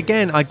 But I think,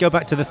 again, I'd go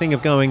back to the thing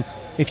of going,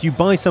 if you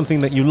buy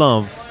something that you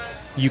love,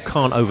 you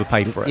can't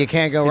overpay for it. You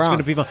can't go wrong. It's going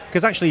to be fun.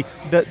 Because actually,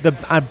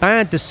 a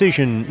bad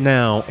decision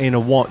now in a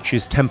watch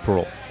is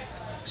temporal.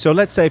 So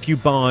let's say if you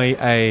buy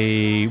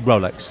a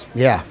Rolex.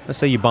 Yeah. Let's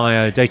say you buy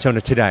a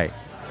Daytona today.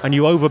 And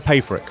you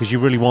overpay for it because you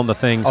really want the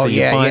thing. So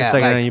you buy it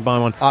second and you buy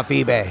one. Off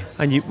eBay.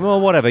 And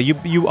whatever.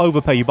 You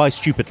overpay. You buy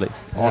stupidly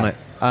on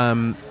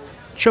it.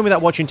 Show me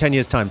that watch in 10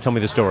 years' time. Tell me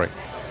the story.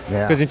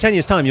 Yeah. Because in 10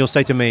 years' time, you'll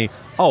say to me,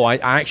 oh, I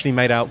actually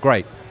made out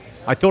great.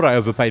 I thought I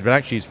overpaid, but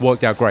actually it's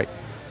worked out great.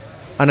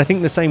 And I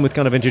think the same with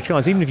kind of vintage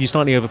cars. Even if you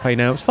slightly overpay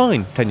now, it's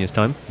fine 10 years'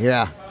 time.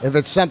 Yeah. If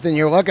it's something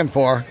you're looking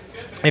for.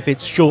 If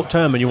it's short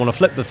term and you want to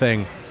flip the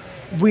thing,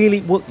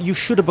 really, well, you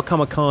should have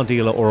become a car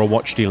dealer or a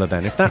watch dealer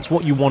then. If that's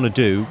what you want to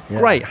do,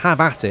 great, have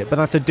at it, but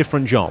that's a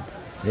different job.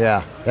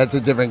 Yeah, that's a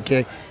different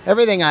gig.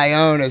 Everything I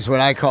own is what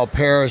I call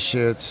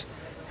parachutes,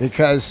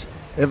 because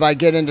if I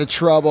get into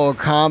trouble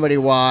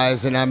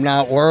comedy-wise and I'm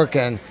not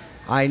working,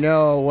 I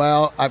know,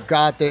 well, I've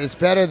got this. It's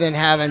better than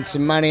having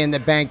some money in the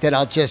bank that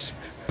I'll just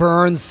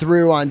burn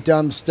through on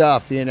dumb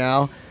stuff,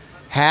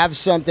 Have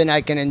something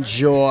I can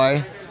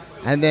enjoy,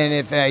 and then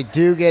if I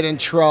do get in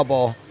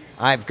trouble,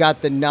 I've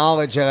got the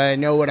knowledge of I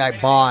know what I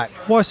bought.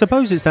 Well, I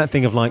suppose it's that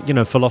thing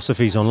of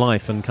philosophies on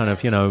life and kind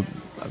of,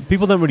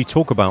 people don't really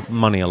talk about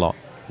money a lot.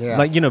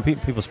 Yeah.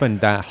 People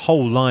spend their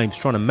whole lives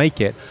trying to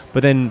make it,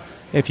 but then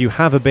if you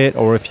have a bit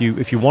or if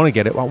you want to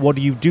get it, well, what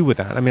do you do with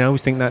that? I mean, I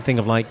always think that thing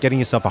of getting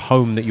yourself a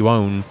home that you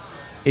own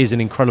is an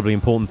incredibly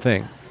important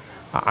thing.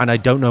 And I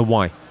don't know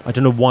why. I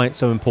don't know why it's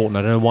so important.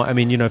 I don't know why. I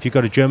mean, if you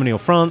go to Germany or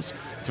France,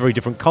 it's a very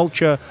different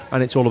culture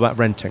and it's all about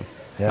renting.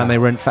 Yeah. And they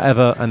rent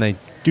forever and they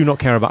do not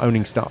care about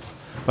owning stuff.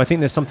 But I think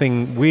there's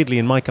something weirdly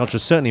in my culture,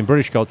 certainly in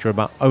British culture,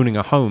 about owning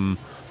a home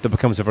that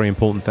becomes a very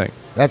important thing.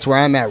 That's where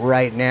I'm at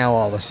right now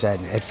all of a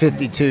sudden. At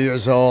 52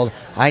 years old,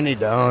 I need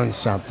to own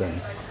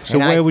something. So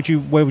where would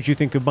you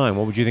think of buying?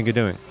 What would you think of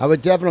doing? I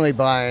would definitely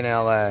buy in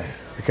LA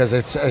because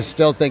I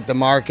still think the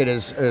market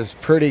is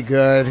pretty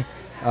good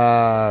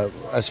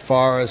as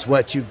far as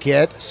what you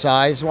get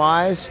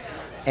size-wise.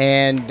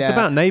 And it's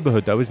about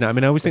neighborhood, though, isn't it? I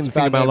mean, I always think the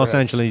thing about Los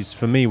Angeles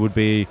for me would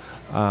be,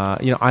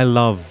 I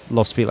love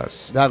Los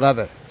Feliz. I love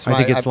it.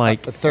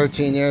 I've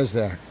 13 years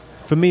there.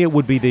 For me, it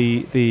would be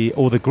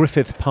the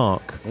Griffith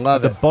Park.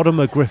 Love it. At the bottom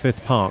of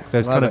Griffith Park,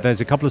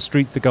 there's a couple of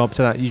streets that go up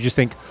to that. You just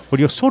think, well,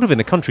 you're sort of in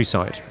the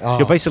countryside. Oh.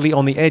 You're basically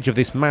on the edge of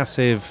this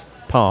massive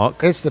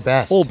park. It's the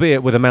best,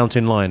 albeit with a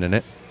mountain lion in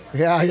it.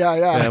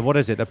 Yeah. What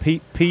is it? The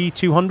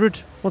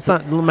P200? What's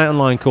that mountain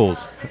lion called?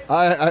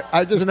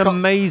 I just an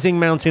amazing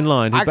mountain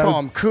lion. I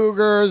call them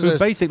cougars.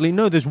 Basically,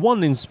 no, there's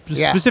one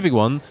specific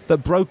one that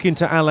broke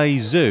into LA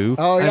Zoo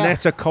and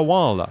ate a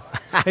koala.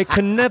 It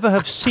can never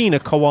have seen a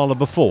koala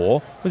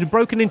before. It was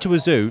broken into a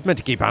zoo, meant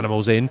to keep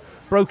animals in,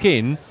 broke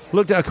in,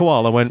 looked at a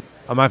koala, went,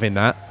 I'm having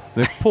that.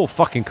 The poor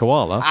fucking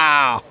koala.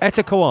 Ow. Ate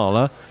a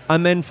koala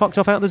and then fucked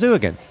off out the zoo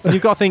again. And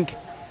you've got to think,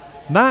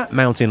 that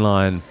mountain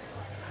lion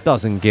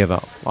doesn't give a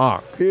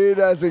fuck. He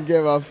doesn't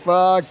give a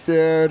fuck,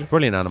 dude.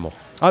 Brilliant animal.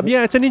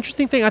 It's an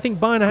interesting thing. I think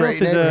buying a house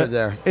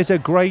is a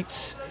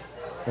great.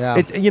 Yeah.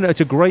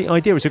 It's a great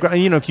idea. It's a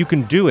great. If you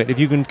can do it, if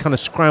you can kind of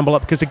scramble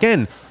up, because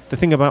again, the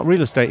thing about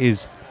real estate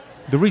is,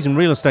 the reason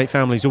real estate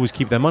families always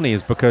keep their money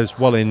is because,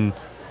 well, in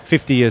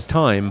 50 years'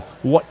 time,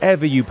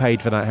 whatever you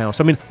paid for that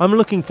house. I mean, I'm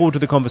looking forward to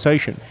the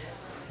conversation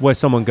where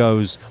someone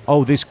goes,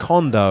 "Oh, this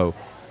condo,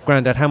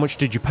 Granddad, how much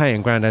did you pay?"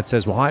 And Granddad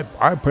says, "Well,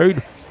 I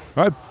paid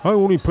I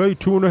only paid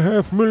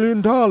 $2.5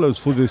 million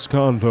for this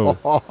condo.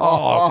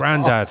 Oh,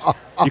 Grandad,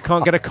 you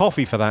can't get a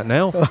coffee for that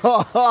now.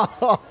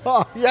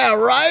 Yeah,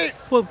 right?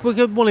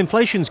 Well,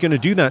 inflation's going to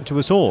do that to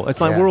us all.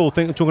 It's like Yeah. we're all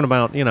talking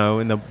about,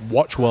 in the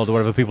watch world or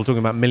whatever, people talking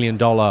about $1 million,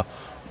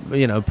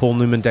 Paul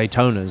Newman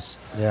Daytonas.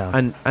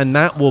 Yeah. And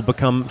that will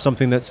become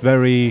something that's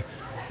very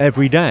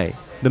everyday.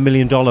 The $1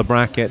 million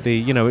bracket,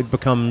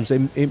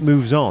 it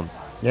moves on.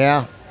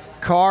 Yeah.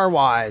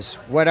 Car-wise,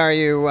 what are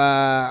you?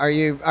 Are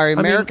you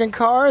American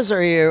cars? Or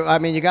are you? I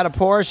mean, you got a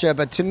Porsche,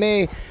 but to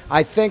me,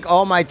 I think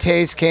all my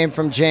taste came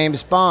from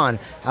James Bond.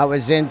 I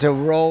was into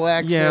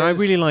Rolexes. Yeah, I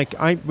really like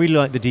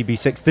the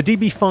DB6. The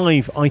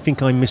DB5, I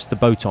think I missed the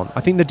boat on.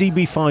 I think the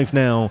DB5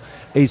 now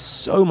is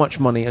so much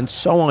money and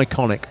so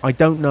iconic. I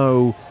don't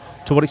know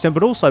to what extent,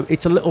 but also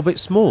it's a little bit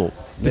small.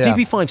 The Yeah.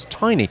 DB5's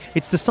tiny.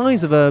 It's the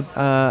size of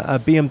a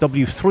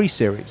BMW 3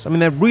 Series. I mean,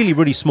 they're really,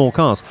 really small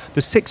cars.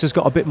 The 6 has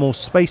got a bit more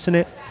space in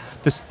it.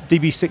 The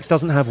DB6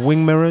 doesn't have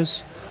wing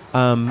mirrors.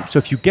 So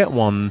if you get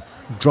one,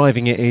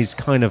 driving it is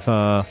kind of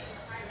a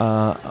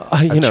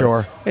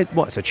chore.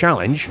 It's a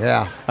challenge.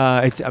 Yeah.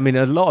 A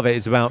lot of it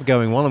is about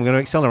going, well, I'm going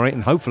to accelerate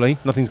and hopefully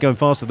nothing's going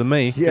faster than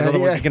me, because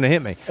otherwise it's going to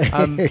hit me.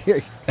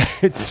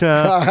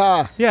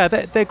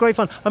 They're great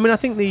fun. I mean, I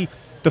think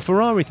the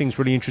Ferrari thing's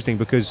really interesting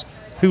because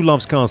who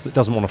loves cars that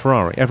doesn't want a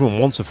Ferrari? Everyone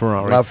wants a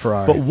Ferrari. Love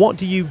Ferrari. But what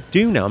do you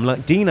do now? I'm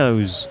like,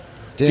 Dinos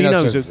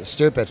Dinos are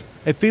stupid.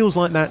 It feels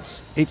like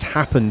it's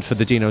happened for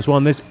the Dinos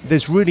one.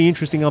 There's really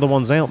interesting other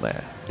ones out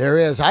there. There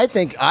is. I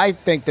think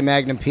the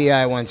Magnum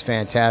PI one's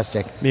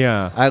fantastic.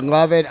 Yeah. I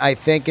love it. I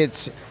think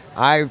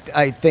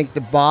I think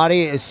the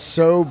body is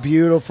so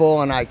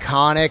beautiful and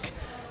iconic.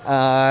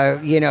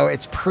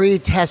 It's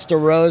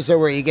pre-Testarossa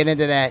where you get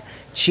into that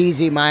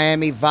cheesy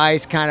Miami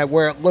Vice kind of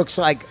where it looks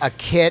like a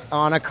kit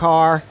on a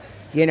car,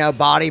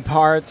 body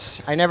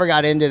parts. I never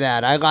got into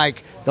that. I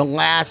like the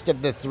last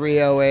of the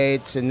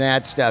 308s and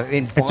that stuff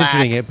in black. It's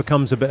interesting. It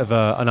becomes a bit of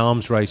an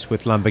arms race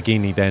with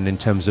Lamborghini then in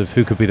terms of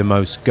who could be the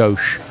most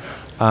gauche.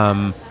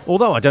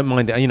 Although I don't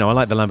mind, I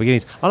like the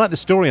Lamborghinis. I like the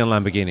story on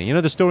Lamborghini. You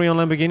know the story on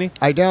Lamborghini?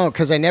 I don't,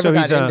 because I never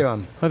got into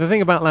them. Well, the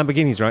thing about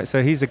Lamborghinis, right?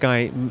 So he's a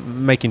guy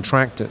making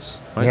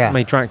tractors, right? Yeah.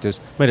 Made tractors,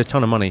 made a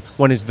ton of money,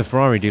 went into the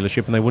Ferrari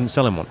dealership and they wouldn't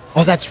sell him one.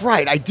 Oh, that's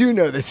right. I do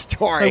know this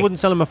story. They wouldn't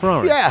sell him a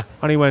Ferrari. Yeah.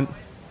 And he went,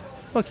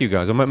 fuck you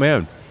guys, I'll make my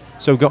own.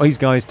 So got these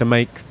guys to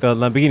make the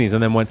Lamborghinis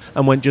and then went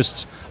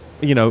just,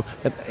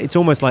 it's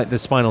almost like the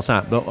Spinal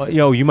Tap.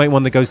 You make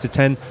one that goes to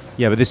 10,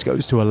 yeah, but this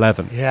goes to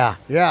 11. Yeah.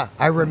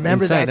 I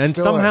remember Insane. that And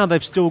story. somehow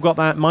they've still got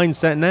that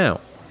mindset now.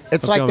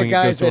 It's of like the going, it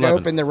guys goes to that 11.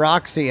 opened the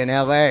Roxy in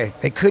L.A.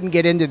 They couldn't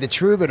get into the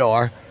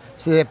Troubadour,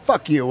 so they said,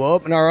 fuck you, we'll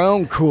open our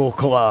own cool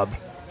club.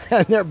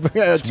 And they're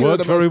It's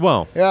worked very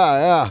well.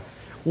 Yeah.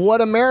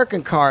 What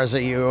American cars are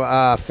you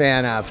a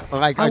fan of?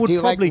 I would do you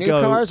like probably new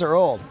go- cars or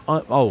old?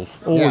 Old,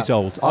 always Yeah,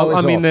 old.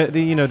 always I mean,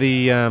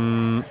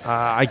 old.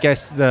 I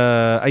guess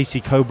the AC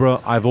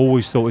Cobra I've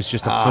always thought was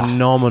just a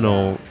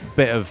phenomenal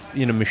bit of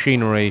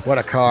machinery. What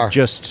a car.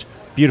 Just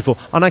beautiful,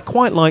 and I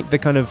quite like the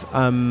kind of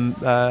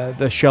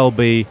the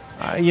Shelby,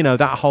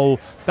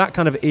 that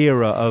kind of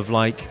era of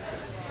like.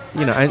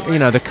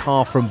 The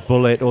car from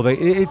Bullet, or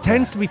it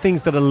tends to be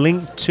things that are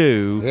linked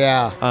to,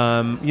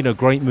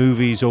 great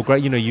movies or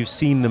great, you've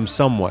seen them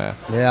somewhere.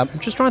 Yeah. I'm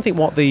just trying to think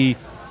what the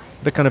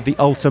kind of the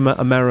ultimate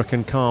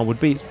American car would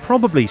be. It's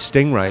probably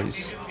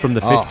Stingrays from the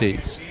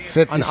 50s.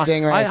 50 And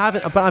Stingrays. I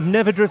haven't, but I've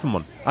never driven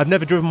one.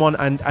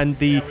 And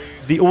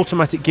the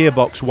automatic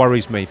gearbox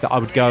worries me that I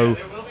would go,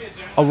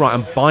 oh right,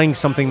 I'm buying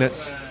something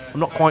I'm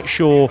not quite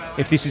sure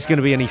if this is going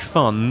to be any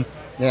fun,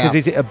 because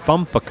is it a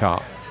bumper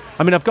car?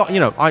 I mean, I've got,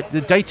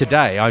 day to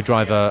day, I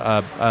drive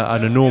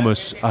an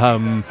enormous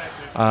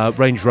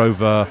Range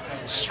Rover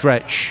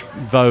Stretch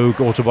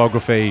Vogue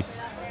autobiography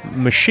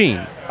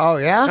machine. Oh,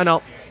 yeah? And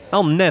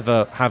I'll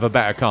never have a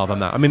better car than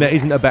that. I mean, there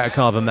isn't a better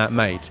car than that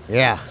made.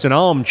 Yeah. It's an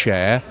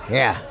armchair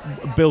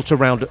built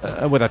around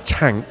with a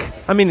tank.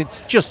 I mean,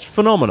 it's just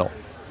phenomenal.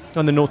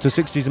 And the 0 to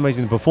 60 is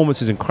amazing. The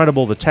performance is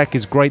incredible. The tech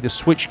is great. The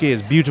switchgear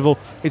is beautiful.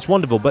 It's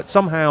wonderful. But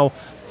somehow,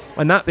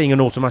 and that being an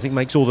automatic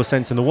makes all the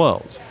sense in the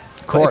world.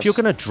 But if you're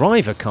going to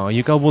drive a car,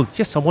 you go, well,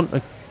 yes, I want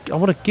a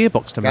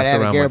gearbox to mess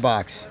around with. Gotta have a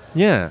gearbox.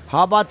 Yeah.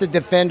 How about the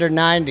Defender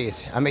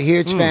 90s? I'm a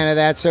huge fan of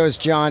that. So is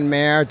John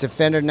Mayer.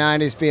 Defender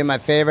 90s being my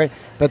favorite.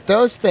 But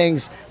those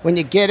things, when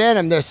you get in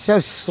them, they're so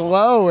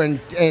slow and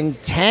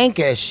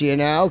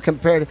tankish,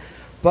 compared to...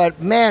 But,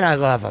 man, I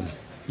love them.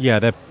 Yeah,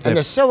 and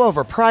they're so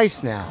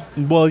overpriced now.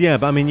 Well, yeah,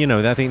 but I mean,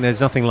 I think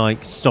there's nothing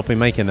like stopping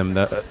making them.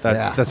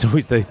 That's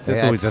always the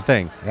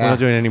thing. Yeah. We're not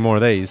doing any more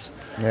of these.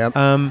 Yep.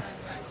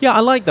 Yeah,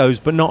 I like those,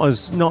 but not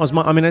as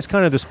much. I mean, it's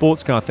kind of the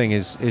sports car thing.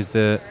 Is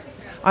the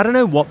I don't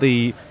know what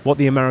the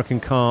American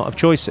car of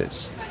choice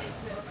is.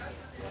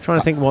 I'm trying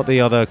to think what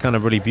the other kind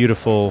of really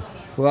beautiful.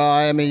 Well,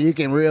 I mean, you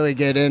can really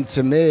get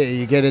into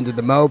you get into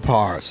the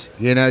Mopars.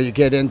 You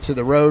get into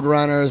the Road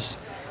Runners,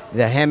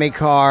 the Hemi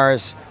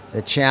cars,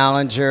 the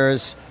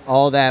Challengers,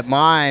 all that.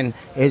 Mine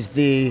is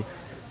the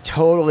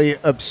totally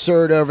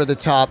absurd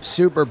over-the-top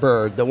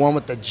Superbird, the one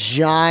with the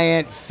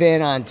giant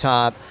fin on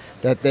top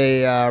that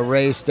they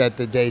raced at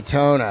the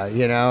Daytona,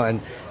 you know,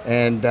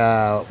 and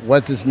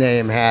what's his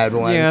name had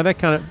one. Yeah, that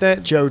kind of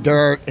that. Joe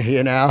Dirt,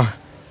 you know.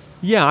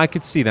 Yeah, I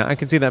could see that. I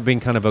could see that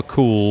being kind of a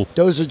cool.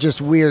 Those are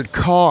just weird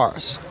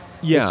cars.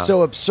 Yeah. It's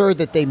so absurd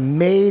that they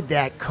made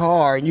that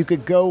car and you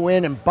could go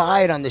in and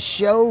buy it on the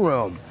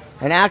showroom.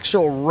 An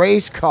actual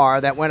race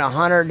car that went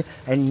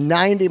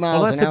 190 miles an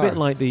hour. Well, that's a bit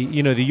like the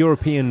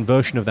European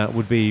version of that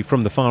would be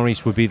from the Far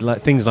East would be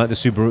like things like the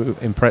Subaru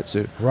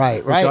Impreza.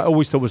 Right. Which I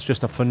always thought was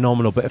just a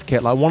phenomenal bit of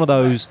kit. Like one of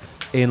those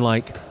in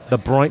like the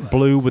bright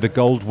blue with the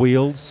gold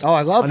wheels. Oh,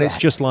 I love that. that. And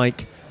it's just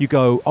like you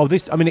go, oh,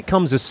 this. I mean, it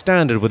comes as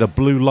standard with a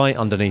blue light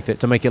underneath it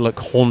to make it look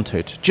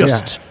haunted.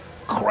 Just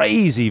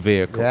crazy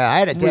vehicles. Yeah, I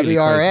had a Really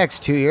WRX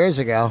 2 years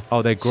ago.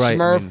 Oh, they're great.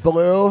 Smurf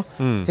blue.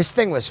 This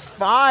thing was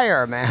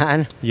fire,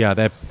 man. Yeah,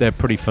 they're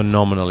pretty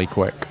phenomenally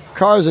quick.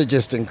 Cars are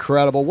just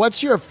incredible.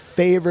 What's your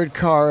favorite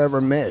car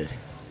ever made?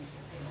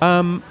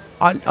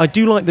 I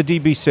do like the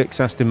DB6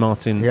 Aston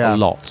Martin a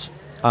lot.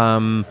 I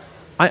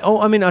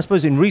mean, I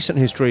suppose in recent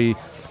history,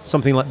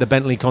 something like the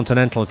Bentley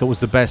Continental I thought was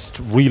the best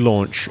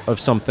relaunch of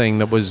something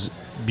that was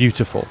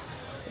beautiful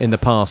in the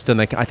past,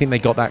 and I think they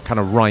got that kind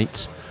of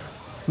right.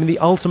 I mean, the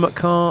ultimate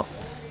car,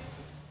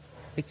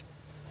 it's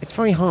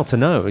very hard to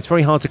know. It's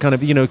very hard to kind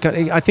of,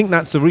 I think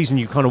that's the reason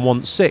you kind of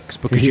want 6,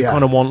 because you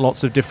kind of want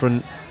lots of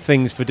different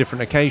things for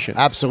different occasions.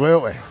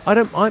 Absolutely.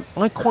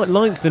 I quite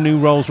like the new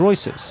Rolls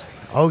Royces.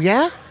 Oh,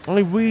 yeah? I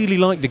really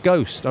like the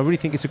Ghost. I really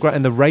think it's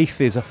and the Wraith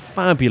is a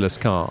fabulous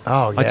car.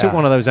 Oh, yeah. I took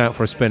one of those out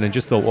for a spin and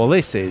just thought, well,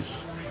 this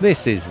is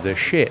the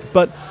shit.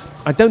 But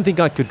I don't think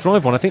I could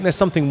drive one. I think there's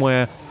something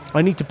where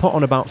I need to put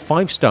on about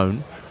 5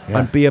 stone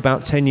and be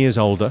about 10 years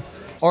older.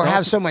 Or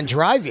have someone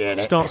drive you in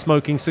it. Start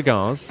smoking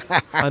cigars,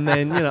 and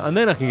then and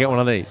then I can get one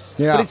of these.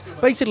 Yeah. But it's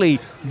basically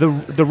the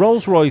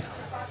Rolls-Royce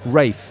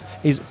Wraith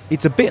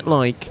it's a bit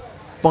like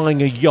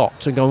buying a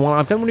yacht and going, well,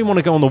 I don't really want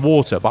to go on the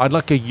water, but I'd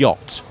like a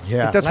yacht.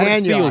 Yeah. That's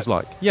Land what it feels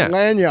yacht. like. Yeah.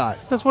 Land yacht.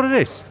 That's what it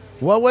is.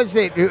 What was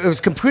it? It was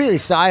completely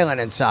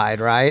silent inside,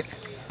 right?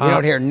 You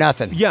don't hear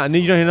nothing. Yeah, and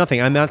you don't hear nothing,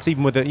 and that's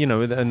even with it,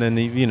 and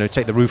then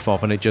take the roof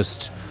off, and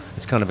it's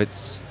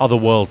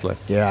otherworldly.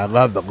 Yeah, I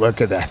love the look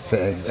of that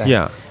thing.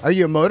 Yeah. Are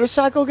you a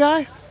motorcycle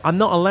guy? I'm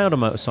not allowed a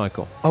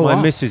motorcycle. Oh, my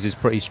wow. missus is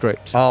pretty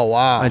strict. Oh,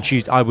 wow. And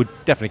I would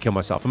definitely kill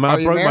myself. I mean, Are I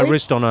you broke my married?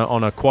 wrist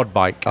on a quad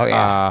bike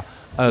earlier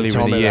told in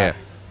the me year. that.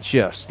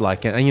 Just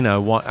like, and you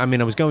know what? I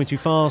mean, I was going too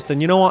fast,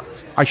 and you know what?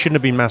 I shouldn't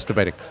have been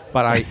masturbating,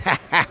 but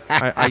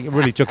I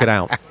really took it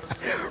out.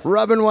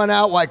 Rubbing one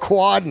out like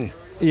quadding.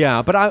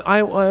 Yeah, but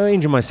I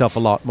injure myself a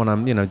lot when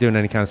I'm doing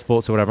any kind of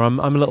sports or whatever. I'm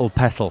a little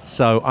petal,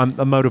 so a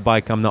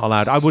motorbike I'm not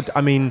allowed.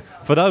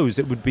 For those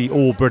it would be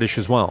all British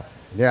as well.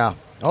 Yeah.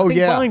 Oh, I think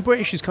yeah. buying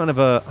British is kind of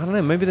I don't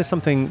know. Maybe there's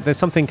something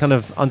kind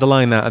of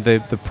underlying that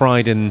the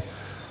pride in.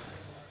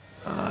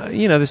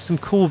 There's some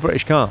cool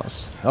British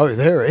cars. Oh,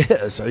 there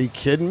is. Are you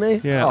kidding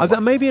me? Yeah,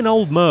 Oh, maybe an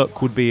old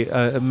Merc would be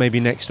maybe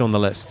next on the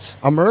list.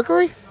 a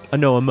Mercury?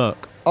 No, a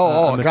Merc.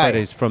 Oh, a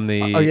Mercedes from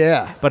the. Oh,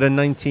 yeah. But a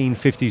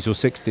 1950s or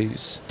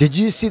 60s. Did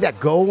you see that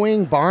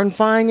Gullwing barn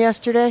find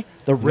yesterday?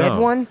 The red No.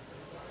 one?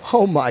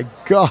 Oh, my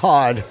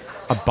God.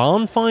 A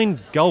barn find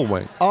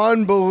Gullwing.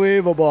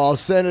 Unbelievable. I'll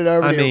send it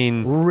over I to you.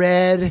 mean-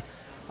 Red,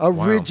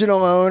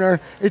 original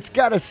owner. It's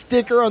got a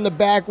sticker on the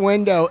back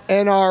window,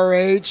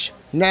 NRH,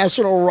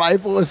 National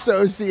Rifle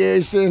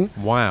Association.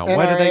 Wow.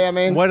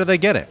 NRA, Why did they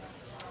get it?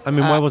 I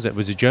mean, where was it?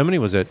 Was it Germany?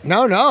 Was it?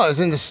 No, it was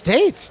in the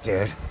States,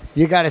 dude.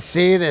 You got to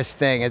see this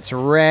thing. It's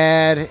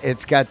red.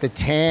 It's got the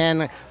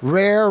tan,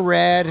 rare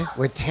red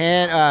with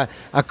tan,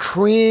 a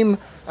cream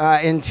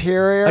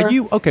interior. Are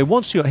you okay?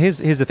 Here's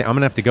the thing. I'm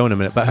gonna have to go in a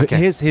minute, but Okay.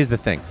 here's the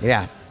thing.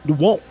 Yeah.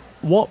 What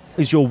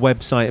is your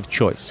website of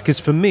choice?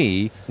 Because for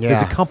me,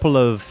 there's a couple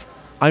of.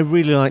 I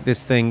really like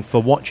this thing for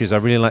watches. I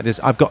really like this.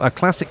 I've got a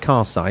classic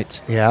car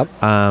site. Yep.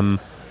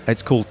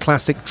 It's called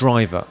Classic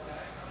Driver,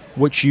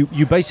 which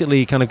you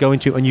basically kind of go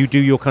into and you do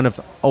your kind of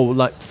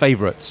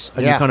favorites,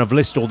 and you kind of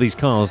list all these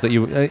cars that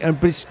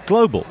but it's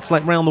global. It's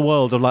like round the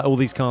world of like all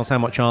these cars. How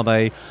much are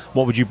they?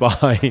 What would you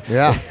buy?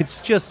 Yeah.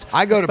 It's just.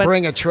 I go to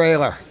bring a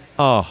trailer.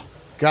 Oh,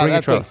 God,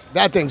 bring a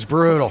that thing's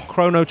brutal.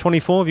 Chrono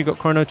 24. Have you got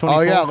Chrono 24?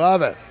 Oh, yeah,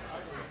 love it.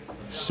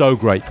 So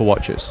great for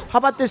watches. How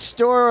about this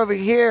store over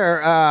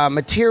here,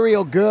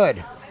 Material Good?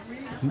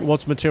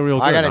 What's Material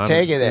Good? I gotta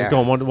take you there. Go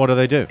on. What do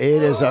they do?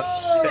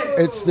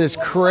 It's this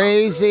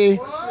crazy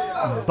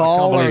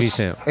baller. he's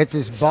here. It's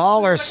this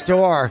baller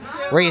store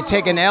where you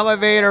take an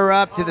elevator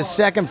up to the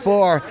second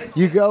floor.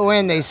 You go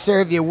in, they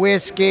serve you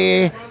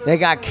whiskey. They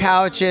got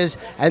couches,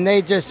 and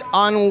they just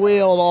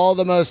unwheeled all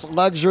the most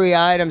luxury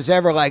items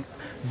ever, like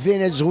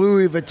vintage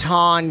Louis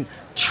Vuitton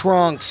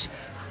trunks,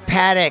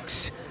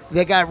 Pateks.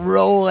 They got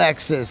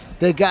Rolexes.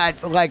 They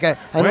got like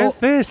Where's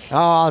this? Oh,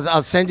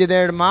 I'll send you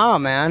there tomorrow,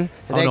 man.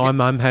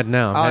 I'm heading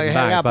now. I'm heading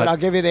back. But I'll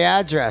give you the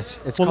address.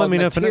 It's Well, let called me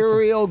know for next time.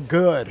 Material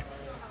Good.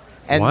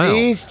 And Wow.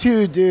 these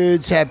two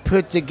dudes have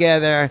put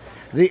together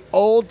the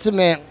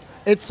ultimate.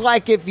 It's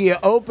like if you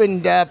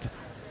opened up,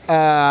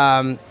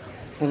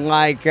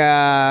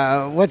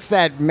 what's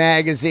that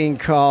magazine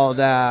called?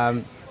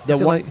 The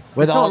Is it one like,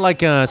 with it's all, not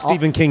like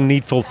Stephen King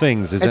Needful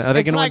Things, is it? Are they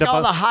it's going like to end all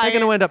up? the high- They're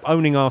going to end up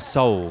owning our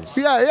souls.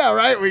 Yeah,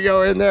 right. We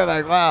go in there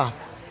like, wow.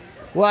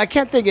 Well, I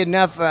can't think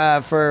enough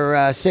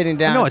for sitting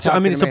down. No, and it's, I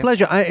talking mean, to it's a me.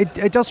 pleasure.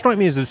 It does strike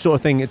me as the sort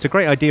of thing. It's a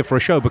great idea for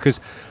a show because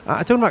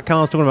talking about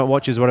cars, talking about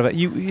watches, whatever.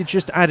 You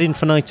just ad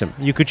infinitum.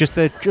 You could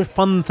they're just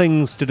fun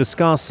things to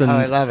discuss. And Oh,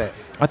 I love it.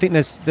 I think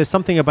there's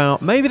something about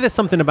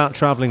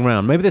traveling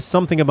around. Maybe there's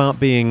something about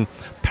being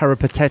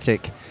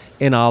peripatetic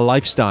in our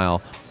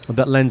lifestyle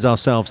that lends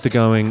ourselves to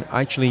going.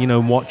 Actually,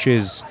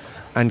 watches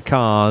and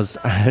cars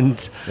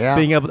and Yeah.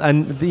 being able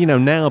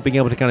now being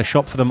able to kind of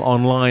shop for them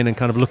online and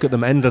kind of look at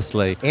them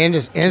endlessly. And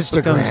just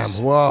Instagram. Becomes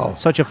Whoa.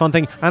 Such a fun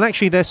thing. And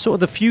actually, there's sort of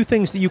the few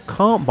things that you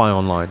can't buy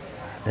online.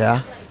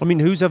 Yeah. I mean,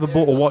 who's ever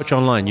bought a watch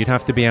online? You'd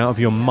have to be out of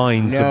your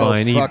mind to No buy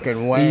an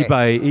fucking way.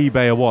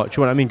 eBay a watch.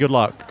 Well, I mean, good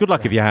luck. Good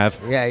luck if you have.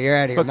 Yeah, you're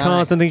out of your But cars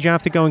mind. and things, you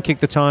have to go and kick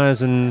the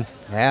tires and,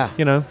 Yeah.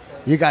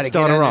 You got to get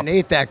start her up.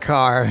 underneath that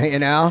car,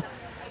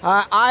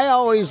 I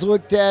always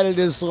looked at it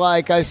as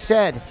like I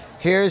said,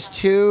 here's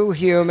two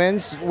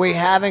humans we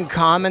have in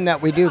common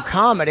that we do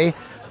comedy,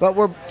 but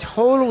we're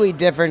totally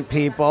different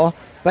people,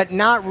 but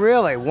not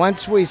really.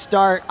 Once we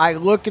start, I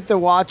look at the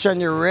watch on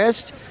your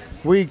wrist,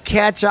 we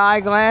catch eye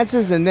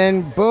glances, and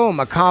then boom,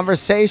 a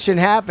conversation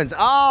happens.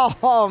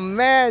 Oh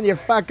man, you're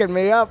fucking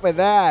me up with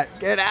that.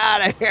 Get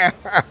out of here.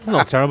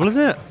 not terrible,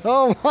 isn't it?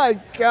 Oh my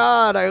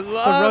God, I The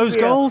love rose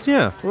you. gold,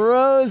 yeah.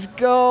 Rose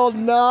gold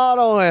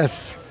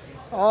Nautilus.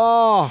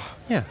 Oh,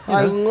 Yeah.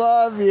 I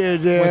love you,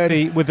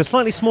 dude. With the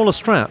slightly smaller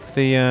strap.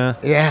 Yeah.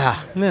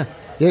 Yeah.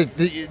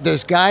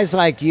 There's guys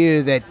like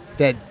you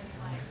that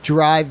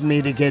drive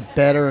me to get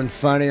better and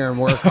funnier and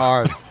work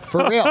hard.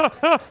 For real.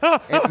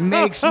 It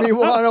makes me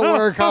want to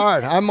work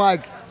hard. I'm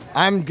like,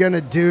 I'm going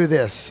to do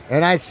this.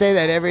 And I say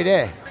that every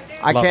day.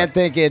 I Love can't it.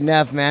 think it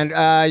enough, man.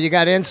 You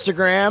got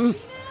Instagram?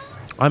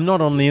 I'm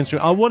not on the Instagram.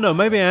 Oh, well, no,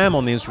 maybe I am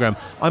on the Instagram.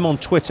 I'm on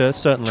Twitter,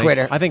 certainly.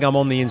 Twitter. I think I'm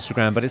on the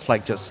Instagram, but it's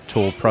like just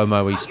tour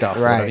promo-y stuff.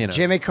 Right. whatever,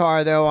 Jimmy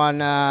Carr, though,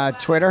 on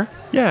Twitter.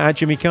 Yeah, at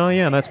Jimmy Carr,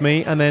 yeah, that's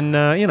me. And then,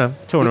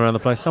 touring around the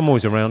place. I'm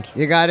always around.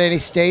 You got any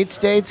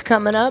dates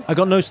coming up? I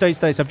got no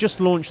dates. I've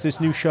just launched this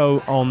new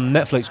show on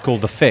Netflix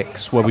called The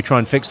Fix, where we try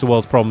and fix the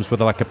world's problems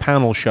with like a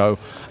panel show.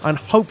 And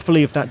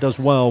hopefully, if that does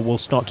well, we'll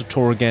start to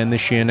tour again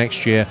this year,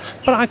 next year.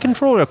 But I can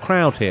draw a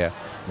crowd here.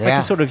 I Yeah.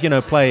 can sort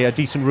of, play a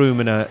decent room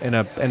in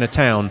a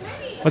town.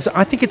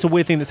 I think it's a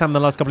weird thing that's happened the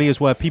last couple of years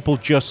where people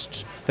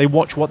they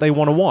watch what they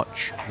want to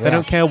watch. Yeah. They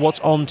don't care what's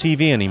on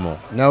TV anymore.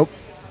 Nope.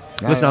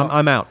 Listen,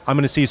 I'm out. I'm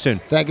going to see you soon.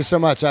 Thank you so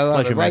much. I love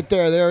Pleasure, it. Right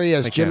man. there he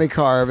is, Take Jimmy care.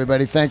 Carr,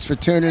 everybody. Thanks for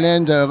tuning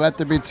in to Let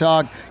There Be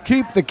Talk.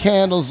 Keep the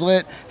candles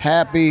lit.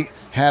 Happy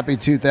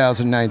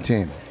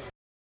 2019.